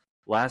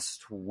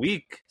 Last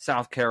week,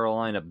 South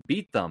Carolina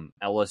beat them.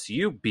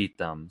 LSU beat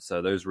them.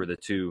 So those were the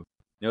two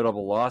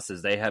notable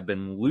losses. They have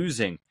been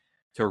losing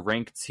to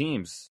ranked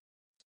teams,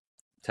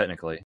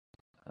 technically.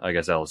 I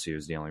guess LSU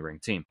is the only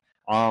ranked team.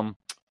 I'm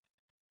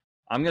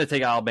going to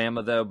take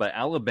Alabama, though, but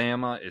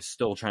Alabama is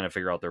still trying to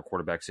figure out their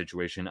quarterback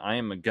situation. I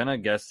am going to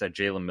guess that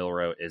Jalen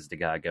Milroe is the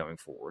guy going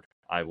forward.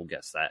 I will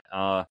guess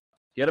that.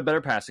 He had a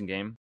better passing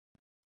game.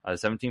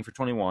 17 for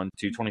 21,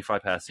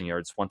 225 passing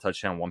yards, 1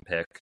 touchdown, 1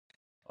 pick.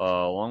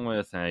 Along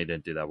with, he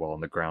didn't do that well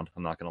on the ground,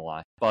 I'm not going to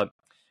lie. But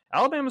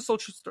Alabama's still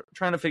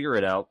trying to figure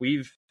it out.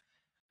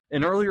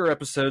 In earlier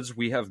episodes,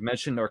 we have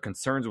mentioned our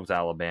concerns with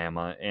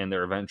Alabama and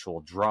their eventual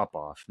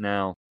drop-off.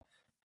 Now,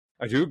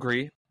 I do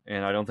agree,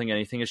 and I don't think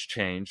anything has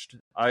changed.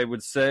 I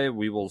would say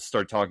we will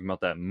start talking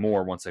about that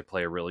more once they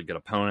play a really good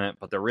opponent,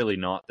 but they're really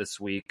not this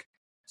week.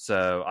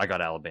 So I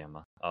got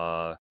Alabama.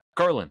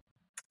 Garland,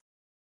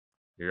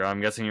 I'm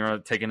guessing you're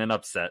taking an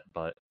upset,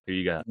 but who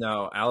you got?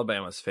 No,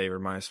 Alabama's favored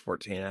minus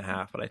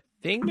 14.5, but I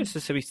think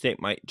Mississippi State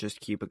might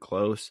just keep it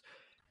close.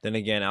 Then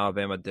again,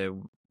 Alabama did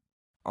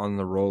on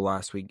the roll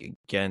last week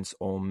against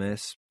Ole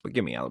Miss, but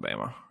give me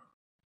Alabama.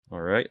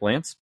 All right,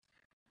 Lance?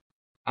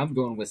 I'm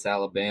going with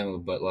Alabama,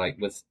 but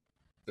with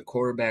the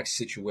quarterback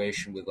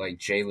situation with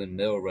Jalen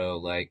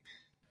Milroe,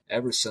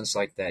 ever since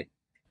that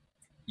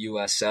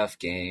USF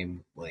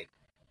game,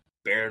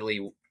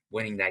 barely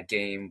winning that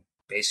game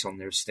based on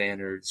their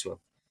standards,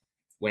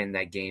 winning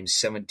that game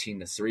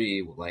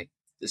 17-3,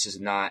 this is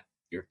not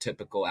your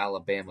typical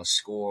Alabama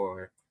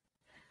score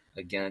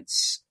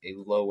against a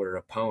lower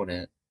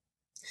opponent.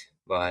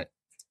 But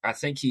I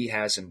think he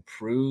has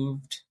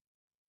improved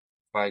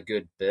by a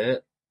good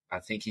bit. I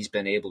think he's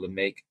been able to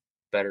make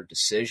better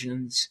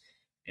decisions.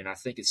 And I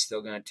think it's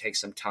still going to take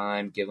some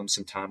time, give him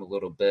some time a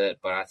little bit.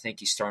 But I think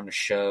he's starting to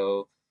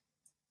show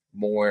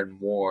more and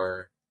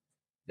more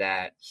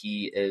that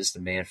he is the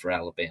man for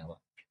Alabama.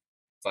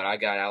 But I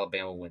got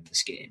Alabama win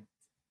this game.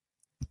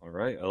 All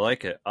right, I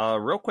like it.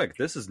 Real quick,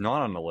 this is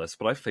not on the list,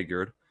 but I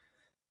figured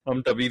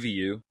I'm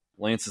WVU.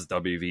 Lance is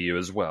WVU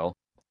as well.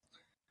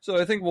 So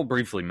I think we'll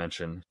briefly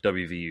mention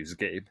WVU's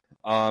game.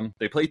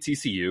 They played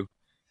TCU,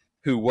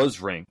 who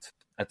was ranked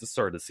at the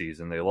start of the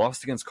season. They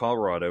lost against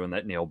Colorado in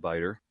that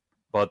nail-biter,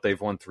 but they've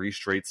won 3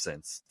 straight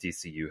since.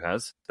 TCU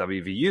has.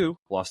 WVU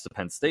lost to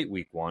Penn State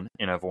week 1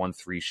 and have won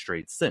 3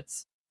 straight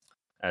since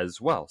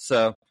as well.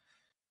 So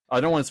I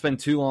don't want to spend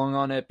too long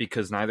on it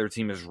because neither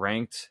team is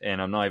ranked,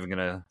 and I'm not even going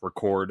to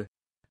record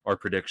our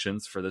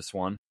predictions for this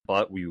one,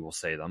 but we will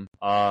say them.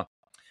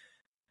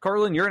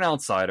 Carlin, you're an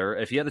outsider.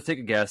 If you had to take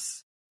a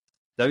guess,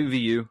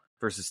 WVU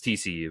versus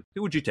TCU,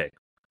 who would you take?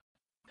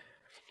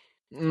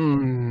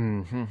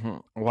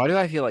 Why do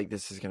I feel like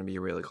this is going to be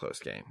a really close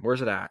game?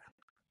 Where's it at?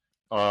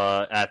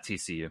 At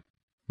TCU.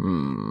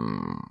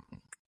 I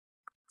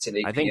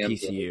think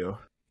TCU.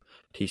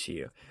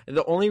 TCU.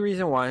 The only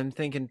reason why I'm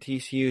thinking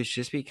TCU is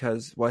just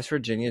because West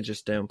Virginia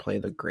just didn't play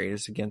the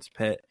greatest against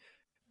Pitt.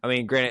 I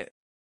mean, granted,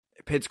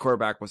 Pitt's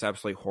quarterback was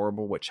absolutely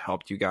horrible, which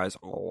helped you guys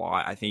a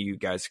lot. I think you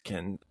guys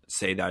can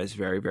say that is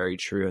very, very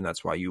true, and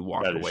that's why you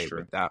walked away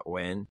with that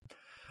win.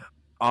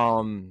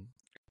 I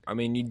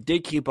mean, you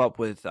did keep up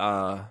with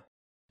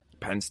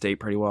Penn State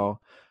pretty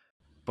well,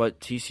 but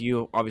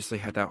TCU obviously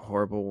had that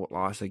horrible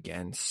loss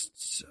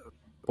against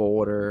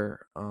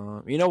Boulder.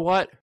 You know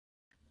what?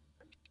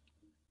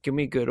 Give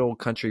me good old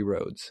country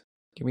roads.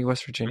 Give me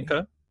West Virginia.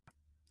 Okay.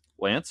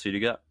 Lance, who do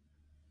you got?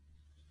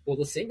 Well,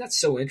 the thing that's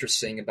so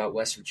interesting about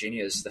West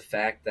Virginia is the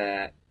fact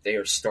that they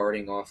are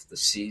starting off the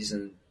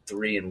season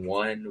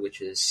 3-1, which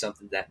is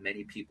something that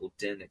many people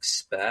didn't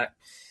expect.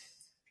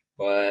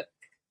 But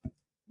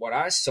what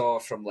I saw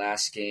from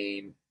last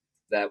game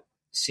that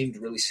seemed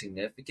really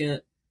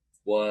significant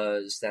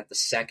was that the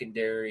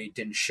secondary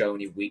didn't show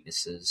any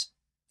weaknesses.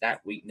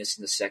 That weakness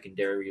in the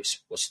secondary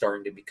was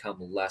starting to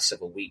become less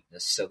of a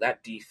weakness. So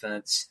that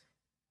defense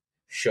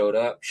showed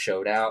up,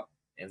 showed out,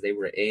 and they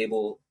were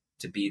able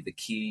to be the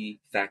key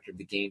factor of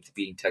the game to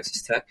beating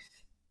Texas Tech.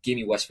 Give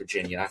me West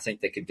Virginia. I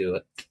think they could do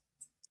it.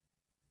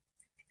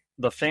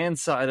 The fan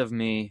side of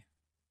me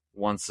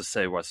wants to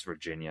say West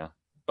Virginia,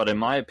 but in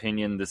my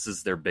opinion, this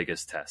is their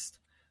biggest test.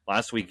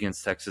 Last week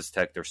against Texas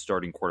Tech, their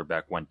starting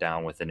quarterback went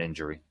down with an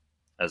injury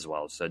as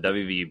well. So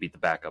WVU beat the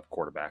backup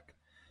quarterback.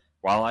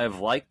 While I have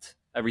liked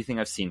everything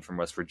I've seen from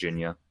West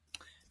Virginia,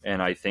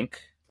 and I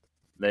think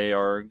they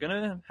are going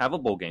to have a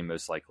bowl game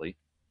most likely,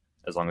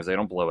 as long as they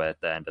don't blow it at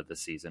the end of the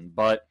season.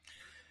 But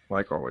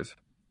like always,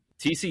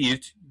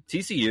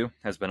 TCU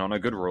has been on a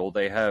good roll.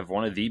 They have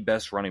one of the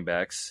best running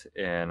backs,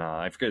 and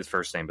I forget his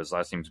first name, but his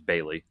last name's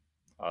Bailey.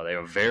 They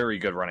have a very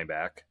good running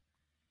back,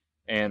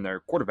 and their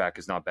quarterback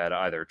is not bad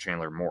either,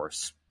 Chandler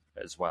Morris,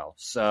 as well.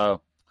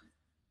 So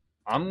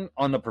I'm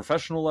on the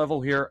professional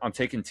level here. I'm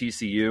taking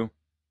TCU.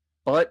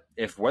 But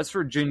if West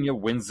Virginia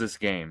wins this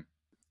game,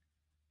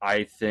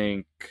 I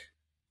think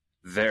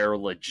they're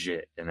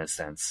legit in a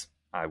sense,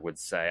 I would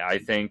say. I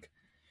think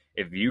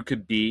if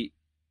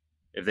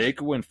they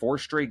could win 4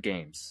 straight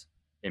games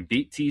and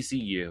beat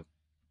TCU,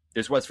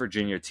 this West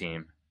Virginia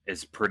team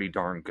is pretty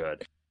darn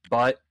good.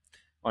 But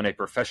on a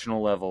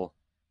professional level,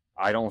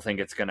 I don't think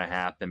it's going to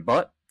happen.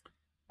 But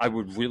I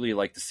would really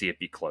like to see it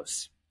be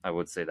close. I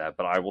would say that.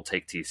 But I will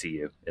take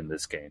TCU in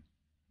this game.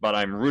 But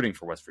I'm rooting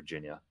for West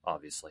Virginia,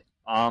 obviously.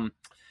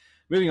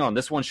 Moving on,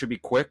 this one should be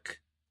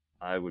quick.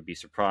 I would be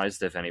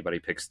surprised if anybody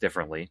picks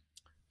differently.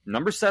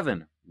 Number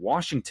 7,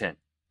 Washington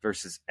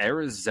versus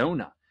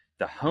Arizona,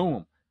 the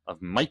home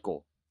of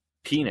Michael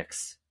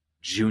Penix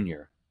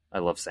Jr. I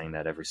love saying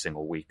that every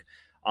single week.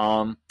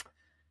 Penix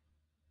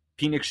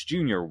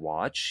Jr.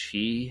 watch.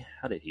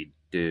 How did he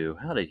do?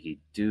 How did he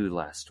do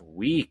last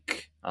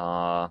week?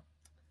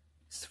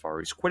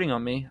 Safari's quitting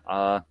on me.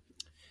 Well,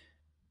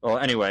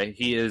 anyway,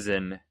 he is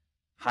an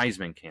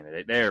Heisman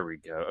candidate. There we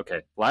go.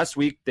 Okay. Last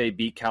week, they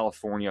beat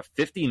California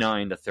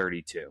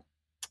 59-32.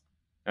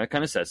 That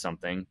kind of says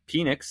something.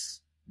 Penix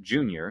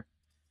Jr.,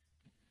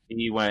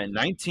 he went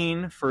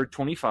 19 for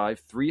 25,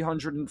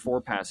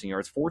 304 passing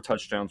yards, 4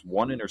 touchdowns,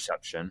 1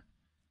 interception,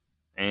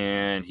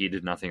 and he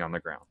did nothing on the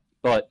ground.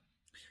 But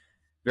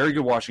very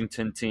good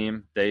Washington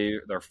team.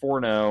 They're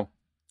 4-0.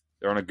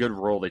 They're on a good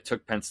roll. They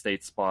took Penn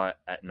State's spot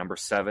at number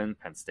 7.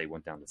 Penn State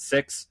went down to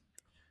 6.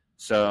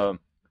 So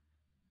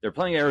they're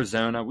playing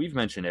Arizona. We've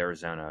mentioned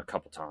Arizona a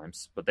couple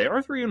times, but they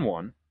are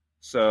 3-1.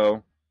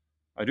 So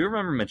I do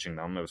remember mentioning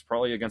them. It was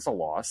probably against a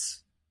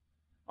loss.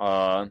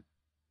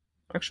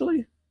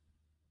 Actually,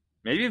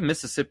 maybe if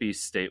Mississippi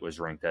State was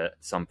ranked at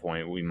some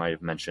point, we might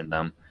have mentioned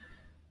them.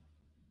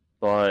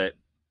 But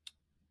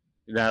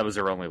that was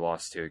their only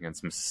loss too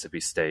against Mississippi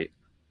State.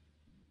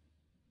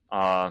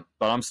 But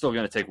I'm still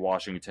going to take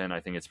Washington. I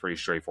think it's pretty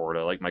straightforward.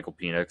 I like Michael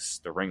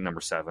Penix. They're ranked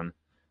number 7.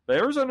 But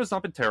Arizona's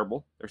not been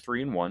terrible. They're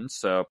 3-1.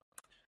 So,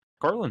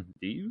 Carlin,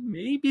 do you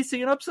maybe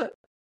see an upset?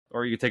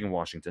 Or are you taking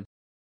Washington?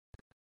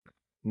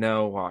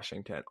 No,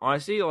 Washington.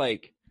 Honestly,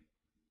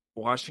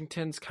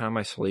 Washington's kind of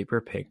my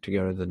sleeper pick to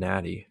go to the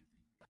Natty.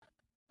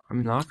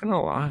 I'm not going to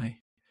lie.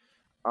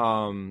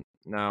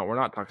 Now, we're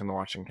not talking the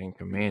Washington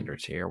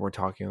Commanders here. We're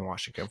talking the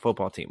Washington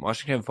football team.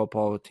 Washington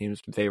football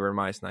team's favored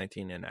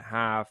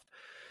 -19.5.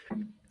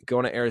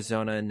 Going to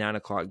Arizona, 9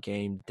 o'clock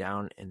game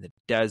down in the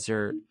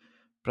desert.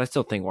 But I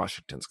still think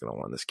Washington's going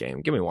to win this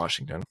game. Give me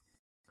Washington.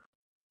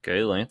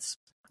 Okay, Lance.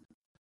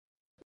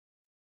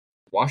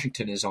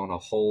 Washington is on a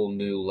whole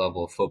new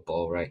level of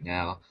football right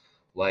now.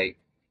 Like,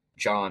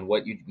 John,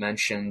 what you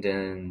mentioned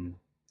in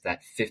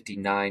that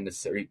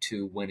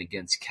 59-32 win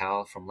against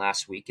Cal from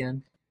last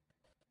weekend,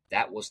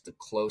 that was the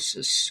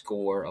closest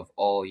score of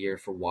all year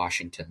for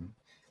Washington.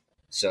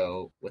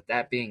 So with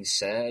that being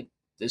said,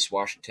 this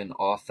Washington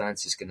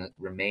offense is going to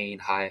remain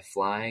high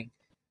flying.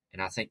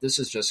 And I think this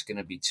is just going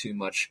to be too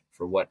much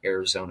for what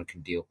Arizona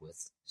can deal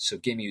with. So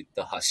give me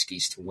the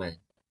Huskies to win.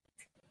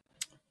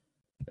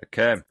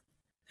 Okay.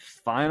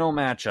 Final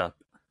matchup.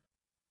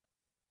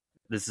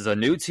 This is a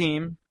new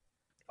team.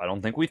 I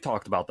don't think we've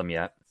talked about them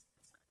yet.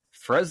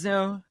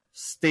 Fresno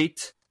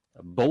State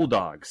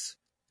Bulldogs,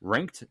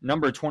 ranked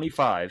number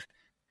 25,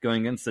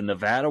 going against the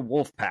Nevada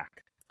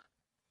Wolfpack.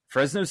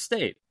 Fresno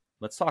State,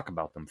 let's talk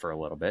about them for a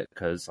little bit,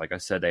 because, like I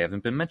said, they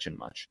haven't been mentioned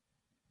much.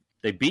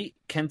 They beat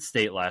Kent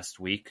State last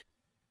week,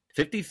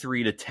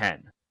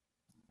 53-10.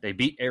 They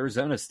beat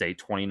Arizona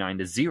State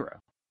 29-0.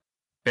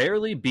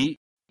 Barely beat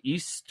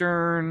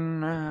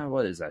Eastern,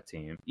 what is that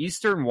team?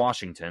 Eastern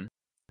Washington.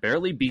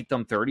 Barely beat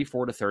them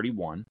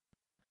 34-31.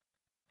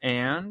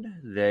 And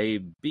they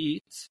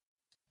beat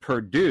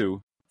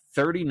Purdue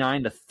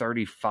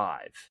 39-35.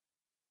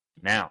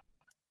 Now,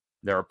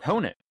 their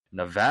opponent,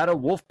 Nevada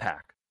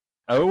Wolfpack,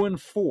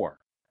 0-4.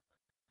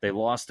 They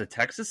lost to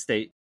Texas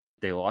State.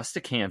 They lost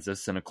to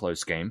Kansas in a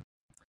close game.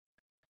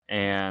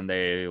 And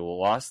they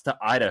lost to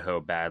Idaho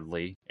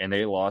badly. And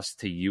they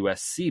lost to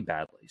USC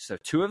badly. So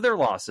 2 of their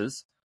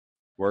losses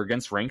were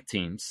against ranked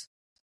teams.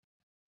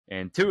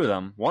 And 2 of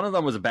them, one of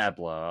them was a bad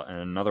blowout, and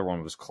another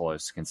one was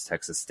close against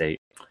Texas State.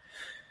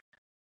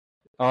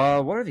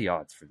 What are the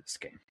odds for this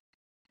game?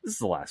 This is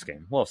the last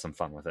game. We'll have some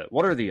fun with it.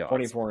 What are the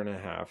odds?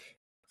 24.5.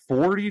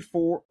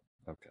 44.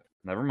 Okay,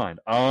 never mind.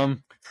 Oh,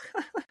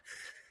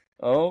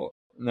 no,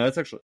 it's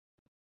actually.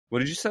 What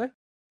did you say?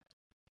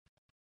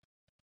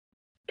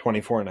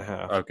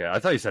 24.5. Okay, I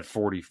thought you said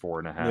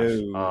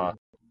 44.5. No.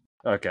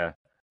 Okay.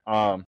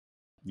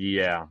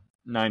 Yeah,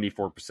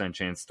 94%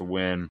 chance to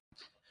win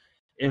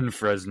in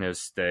Fresno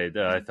State.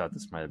 I thought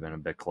this might have been a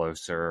bit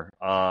closer.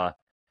 I'm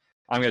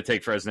going to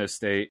take Fresno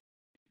State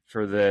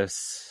for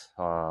this.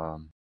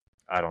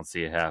 I don't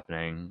see it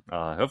happening.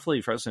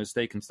 Hopefully Fresno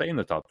State can stay in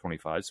the top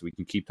 25 so we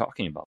can keep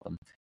talking about them,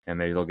 and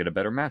maybe they'll get a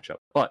better matchup.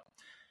 But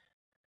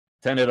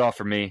to end it off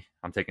for me,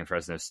 I'm taking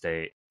Fresno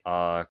State.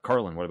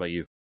 Carlin, what about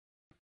you?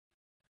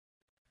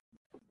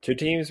 2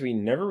 teams we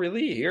never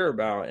really hear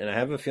about, and I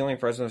have a feeling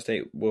Fresno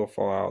State will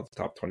fall out of the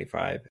top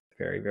 25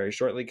 very, very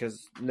shortly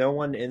because no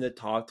one in the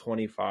top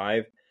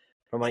 25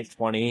 from like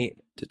 20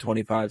 to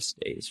 25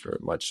 stays for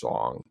much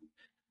long.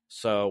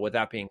 So with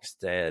that being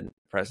said,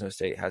 Fresno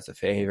State has a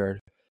favored.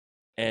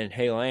 And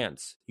hey,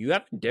 Lance, you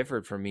haven't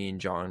differed from me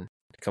and John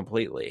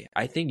completely.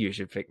 I think you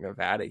should pick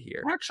Nevada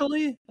here.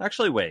 Actually,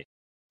 wait.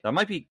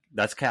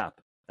 That's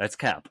cap. That's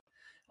cap.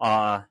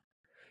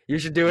 You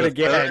should do it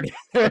again.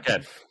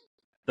 Okay.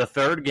 The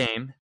third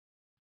game,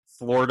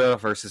 Florida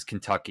versus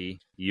Kentucky.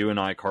 You and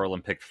I,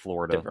 Carlin, picked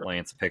Florida. Different.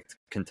 Lance picked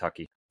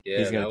Kentucky. Yeah,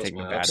 he's going to that take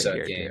was my Nevada upset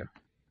here, game. too.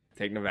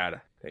 Take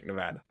Nevada. Take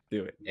Nevada.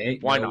 Do it.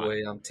 Ain't Why no not?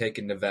 way I'm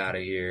taking Nevada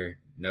here.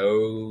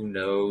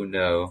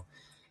 No.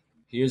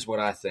 Here's what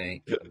I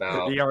think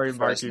about He already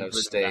marked Fresno you for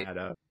State.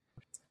 Nevada.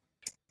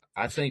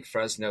 I think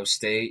Fresno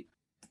State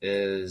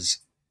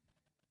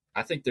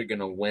I think they're going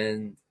to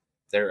win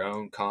their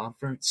own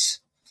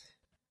conference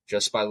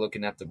just by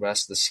looking at the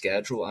rest of the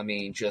schedule. I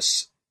mean,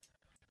 just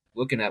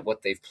looking at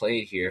what they've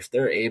played here, if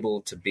they're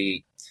able to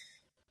beat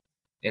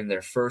in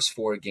their first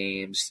 4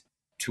 games,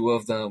 2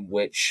 of them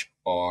which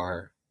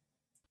are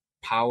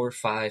Power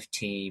 5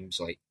 teams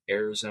like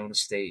Arizona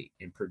State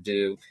and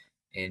Purdue,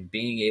 and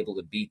being able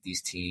to beat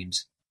these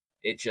teams,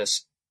 it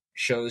just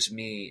shows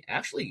me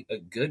actually a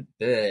good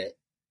bit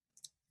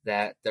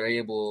that they're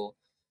able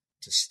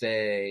to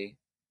stay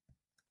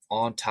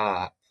on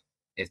top.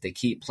 If they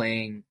keep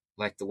playing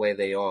like the way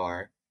they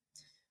are,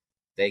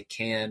 they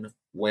can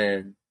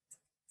win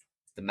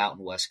the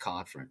Mountain West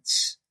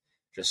Conference.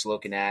 Just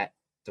looking at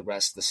the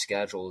rest of the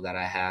schedule that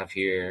I have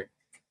here,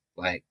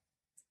 like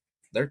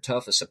their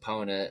toughest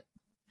opponent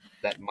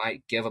that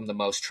might give them the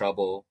most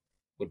trouble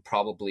would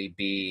probably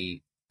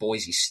be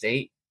Boise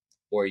State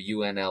or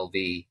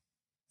UNLV.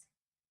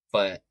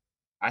 But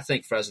I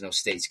think Fresno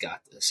State's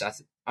got this.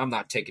 I'm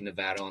not taking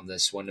Nevada on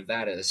this one.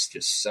 Nevada is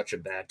just such a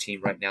bad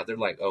team right now. They're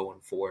like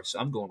 0-4, so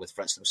I'm going with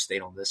Fresno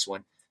State on this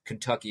one.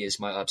 Kentucky is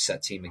my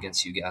upset team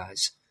against you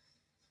guys.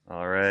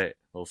 All right.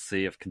 We'll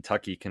see if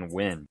Kentucky can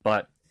win.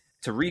 But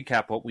to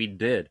recap what we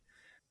did,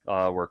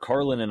 where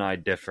Carlin and I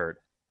differed,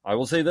 I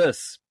will say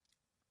this.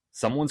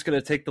 Someone's going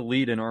to take the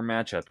lead in our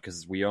matchup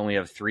because we only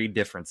have 3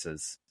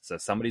 differences. So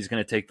somebody's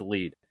going to take the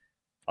lead.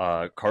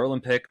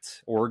 Carlin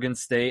picked Oregon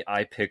State.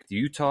 I picked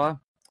Utah.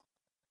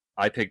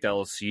 I picked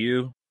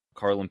LSU.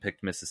 Carlin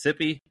picked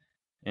Mississippi.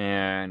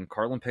 And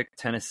Carlin picked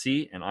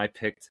Tennessee. And I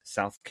picked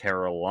South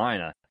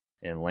Carolina.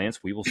 And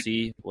Lance, we will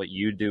see what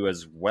you do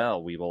as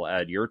well. We will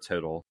add your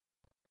total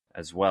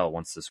as well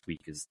once this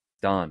week is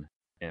done.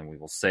 And we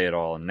will say it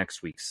all in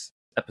next week's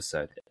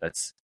episode.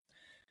 That's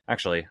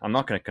actually, I'm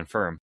not going to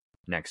confirm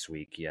next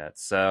week yet.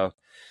 So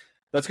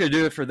that's going to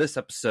do it for this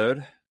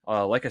episode.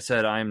 Like I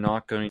said, I'm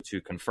not going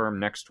to confirm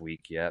next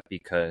week yet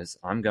because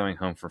I'm going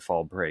home for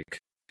fall break.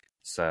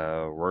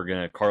 So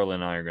Carla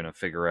and I are gonna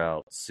figure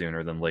out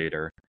sooner than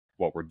later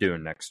what we're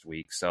doing next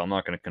week. So I'm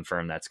not gonna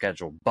confirm that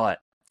schedule, but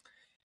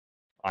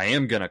I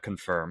am gonna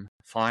confirm.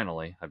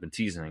 Finally, I've been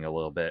teasing a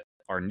little bit.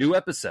 Our new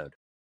episode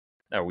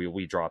that we will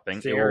be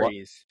dropping.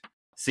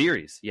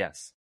 Series,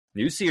 yes,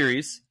 new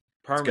series.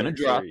 Permanent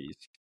it's gonna drop. series.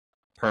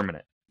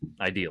 Permanent,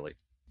 ideally.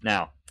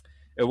 Now,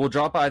 it will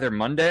drop either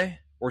Monday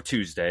or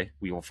Tuesday.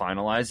 We will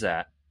finalize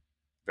that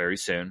very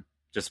soon.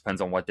 Just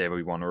depends on what day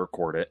we want to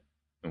record it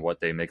and what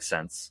day makes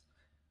sense.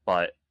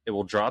 But it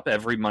will drop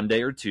every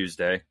Monday or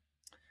Tuesday.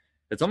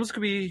 It's almost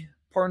going to be,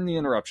 pardon the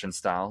interruption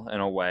style, in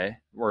a way.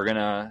 We're going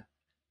to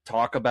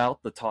talk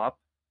about the top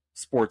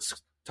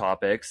sports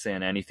topics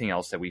and anything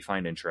else that we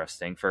find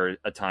interesting for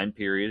a time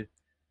period,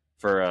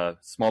 for a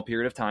small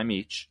period of time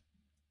each.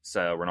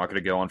 So we're not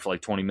going to go on for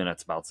like 20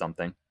 minutes about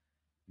something.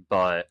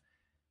 But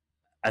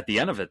at the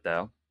end of it,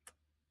 though,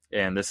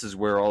 and this is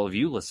where all of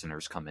you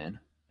listeners come in,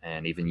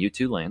 and even you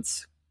too,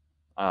 Lance,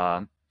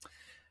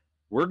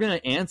 we're going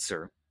to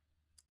answer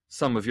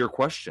some of your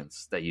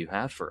questions that you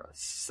have for us.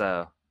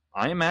 So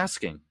I am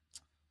asking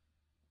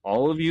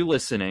all of you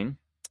listening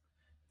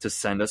to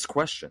send us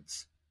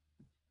questions.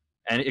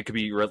 And it could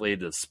be related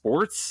to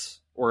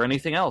sports or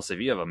anything else. If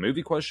you have a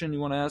movie question you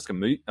want to ask,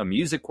 a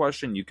music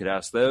question, you could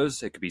ask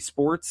those. It could be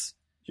sports.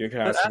 You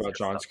can ask about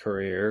John's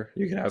career.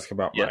 You can ask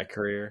about my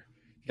career.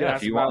 You can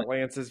ask about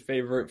Lance's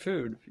favorite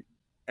food.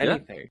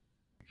 Anything.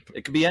 Yeah.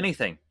 It could be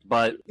anything.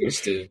 But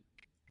we're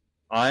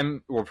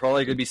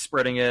probably going to be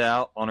spreading it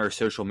out on our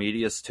social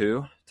medias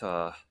too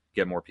to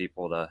get more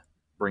people to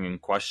bring in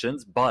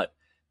questions. But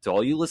to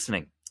all you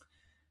listening,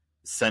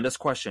 send us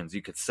questions.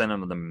 You could send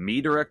them to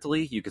me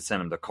directly. You could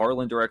send them to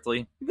Carlin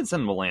directly. You can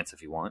send them to Lance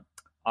if you want.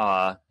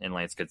 And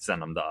Lance could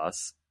send them to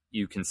us.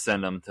 You can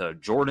send them to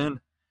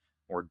Jordan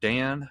or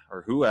Dan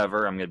or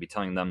whoever. I'm going to be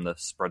telling them to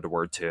spread the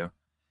word too.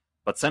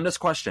 But send us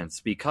questions,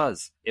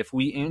 because if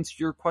we answer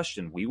your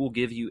question, we will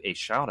give you a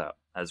shout out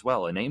as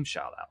well, a name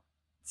shout out.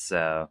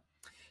 So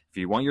if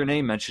you want your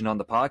name mentioned on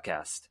the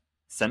podcast,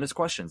 send us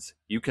questions.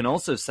 You can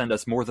also send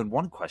us more than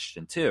one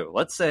question too.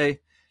 Let's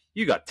say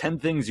you got 10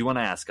 things you want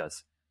to ask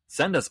us.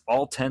 Send us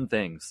all 10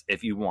 things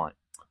if you want,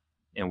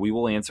 and we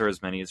will answer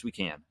as many as we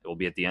can. It will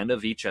be at the end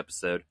of each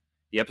episode.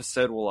 The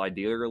episode will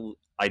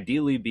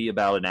ideally be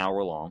about an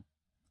hour long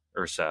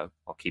or so.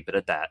 I'll keep it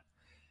at that.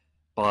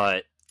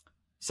 But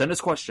send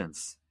us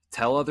questions.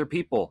 Tell other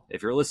people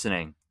if you're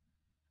listening.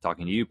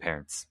 Talking to you,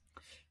 parents.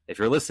 If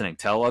you're listening,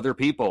 tell other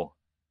people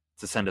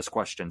to send us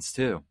questions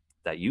too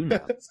that you know.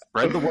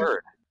 Spread the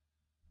word,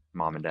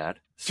 Mom and Dad.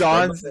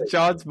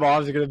 John's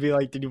mom's are gonna be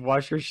like, "Did you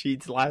wash your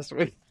sheets last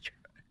week?"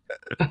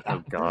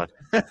 Oh God.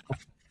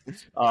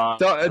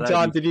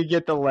 John, did you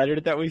get the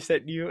letter that we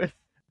sent you?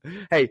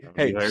 Hey,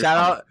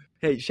 shout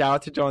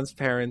out to John's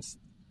parents.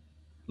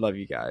 Love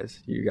you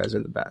guys. You guys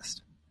are the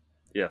best.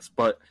 Yes,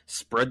 but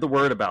spread the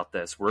word about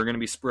this. We're going to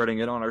be spreading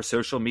it on our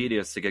social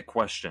medias to get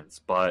questions,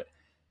 but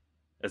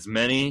as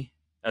many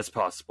as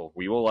possible.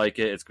 We will like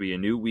it. It's going to be a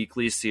new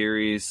weekly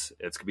series.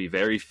 It's going to be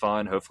very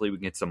fun. Hopefully we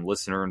can get some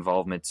listener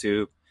involvement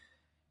too.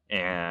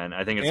 And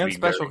I think it's going to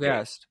be special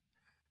guest.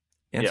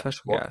 And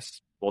special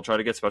guest. We'll try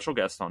to get special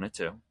guests on it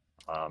too.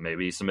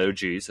 Maybe some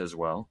OGs as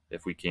well,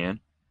 if we can.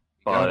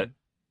 But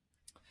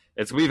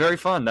it's going to be very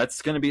fun.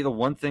 That's going to be the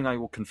one thing I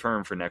will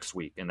confirm for next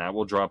week, and that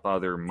will drop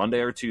either Monday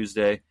or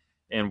Tuesday.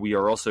 And we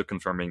are also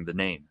confirming the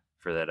name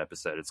for that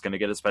episode. It's going to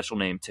get a special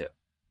name too.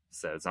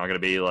 So it's not going to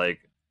be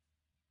like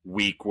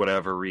week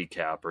whatever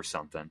recap or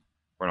something.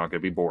 We're not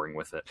going to be boring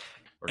with it.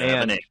 We're going to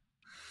have a name.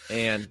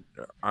 And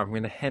I'm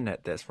going to hint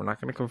at this. We're not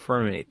going to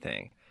confirm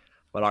anything.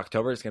 But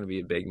October is going to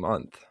be a big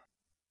month.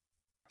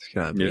 It's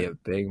going to be a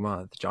big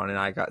month. John and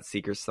I got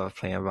secret stuff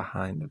planned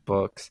behind the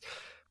books.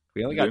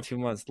 We only got 2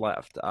 months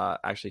left.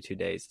 Actually, 2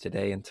 days.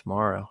 Today and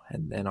tomorrow.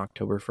 And then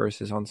October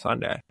 1st is on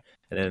Sunday.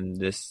 And then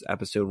this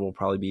episode will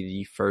probably be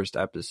the first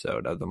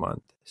episode of the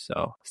month.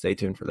 So stay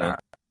tuned for that.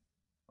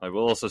 I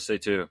will also say,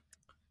 too,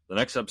 the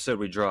next episode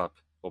we drop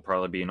will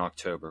probably be in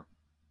October.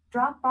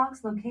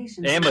 Dropbox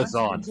location.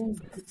 Amazon.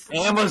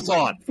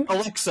 Alexa,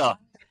 stop.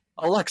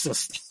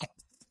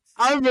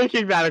 I'm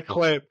making that a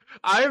clip.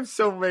 I am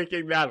so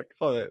making that a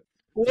clip.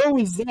 What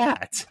was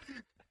that?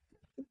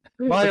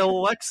 My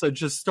Alexa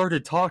just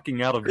started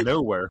talking out of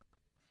nowhere.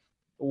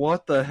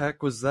 What the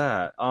heck was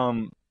that?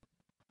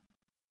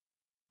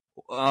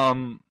 What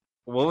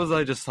was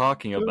I just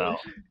talking about?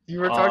 You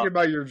were talking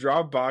about your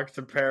Dropbox,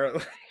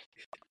 apparently.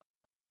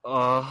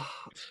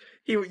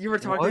 You were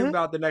talking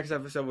about the next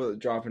episode will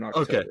drop in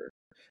October,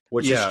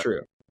 which is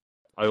true.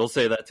 I will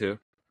say that too.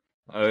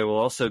 I will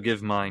also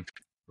give my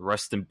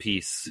rest in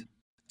peace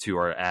to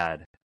our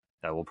ad.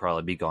 That will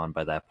probably be gone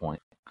by that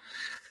point.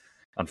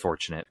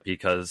 Unfortunate,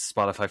 because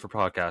Spotify for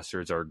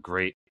Podcasters, our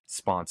great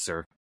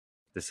sponsor,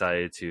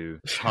 decided to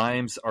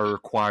times our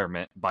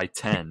requirement by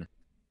 10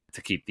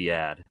 to keep the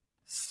ad.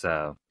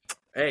 So,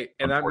 hey,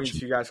 and that means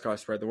you guys gotta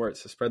spread the word.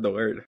 So spread the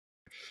word.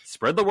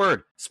 Spread the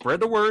word. Spread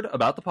the word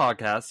about the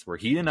podcast. We're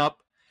heating up,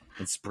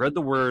 and spread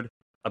the word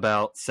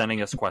about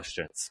sending us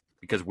questions,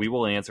 because we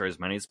will answer as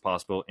many as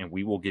possible, and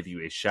we will give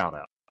you a shout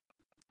out.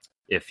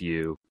 if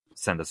you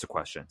send us a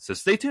question. So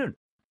stay tuned.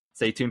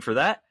 Stay tuned for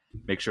that.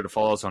 Make sure to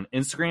follow us on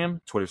Instagram,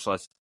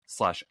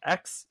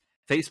 Twitter/X,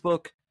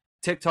 Facebook,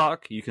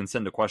 TikTok. You can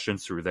send the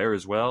questions through there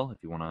as well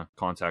if you want to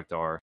contact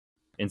our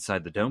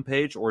Inside the Dome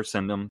page, or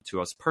send them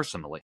to us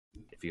personally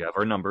if you have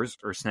our numbers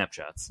or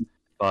Snapchats.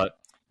 But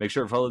make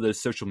sure to follow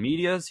those social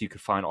medias. You can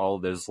find all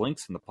of those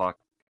links in the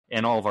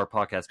and all of our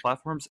podcast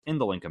platforms in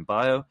the link in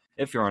bio.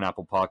 If you're on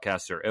Apple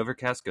Podcasts or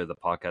Overcast, go to the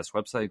podcast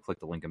website, click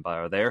the link in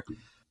bio there.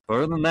 But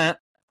other than that,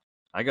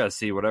 I got to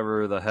see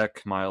whatever the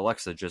heck my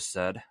Alexa just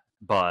said,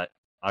 but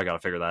I got to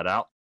figure that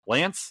out.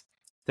 Lance,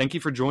 thank you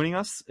for joining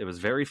us. It was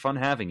very fun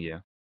having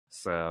you.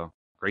 So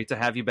great to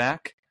have you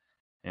back,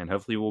 and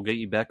hopefully we'll get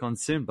you back on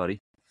soon,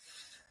 buddy.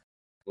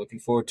 Looking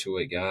forward to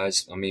it,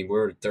 guys. I mean,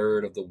 we're a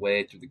third of the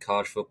way through the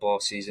college football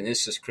season.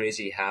 It's just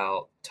crazy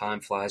how time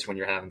flies when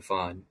you're having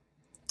fun.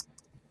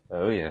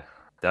 Oh, yeah,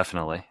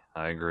 definitely.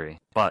 I agree.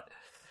 But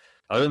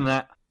other than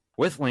that,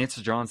 with Lance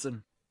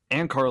Jonzen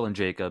and Carlin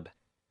Jacob,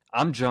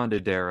 I'm John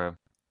Dodaro.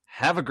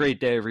 Have a great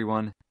day,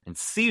 everyone, and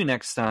see you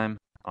next time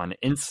on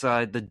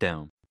Inside the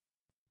Dome.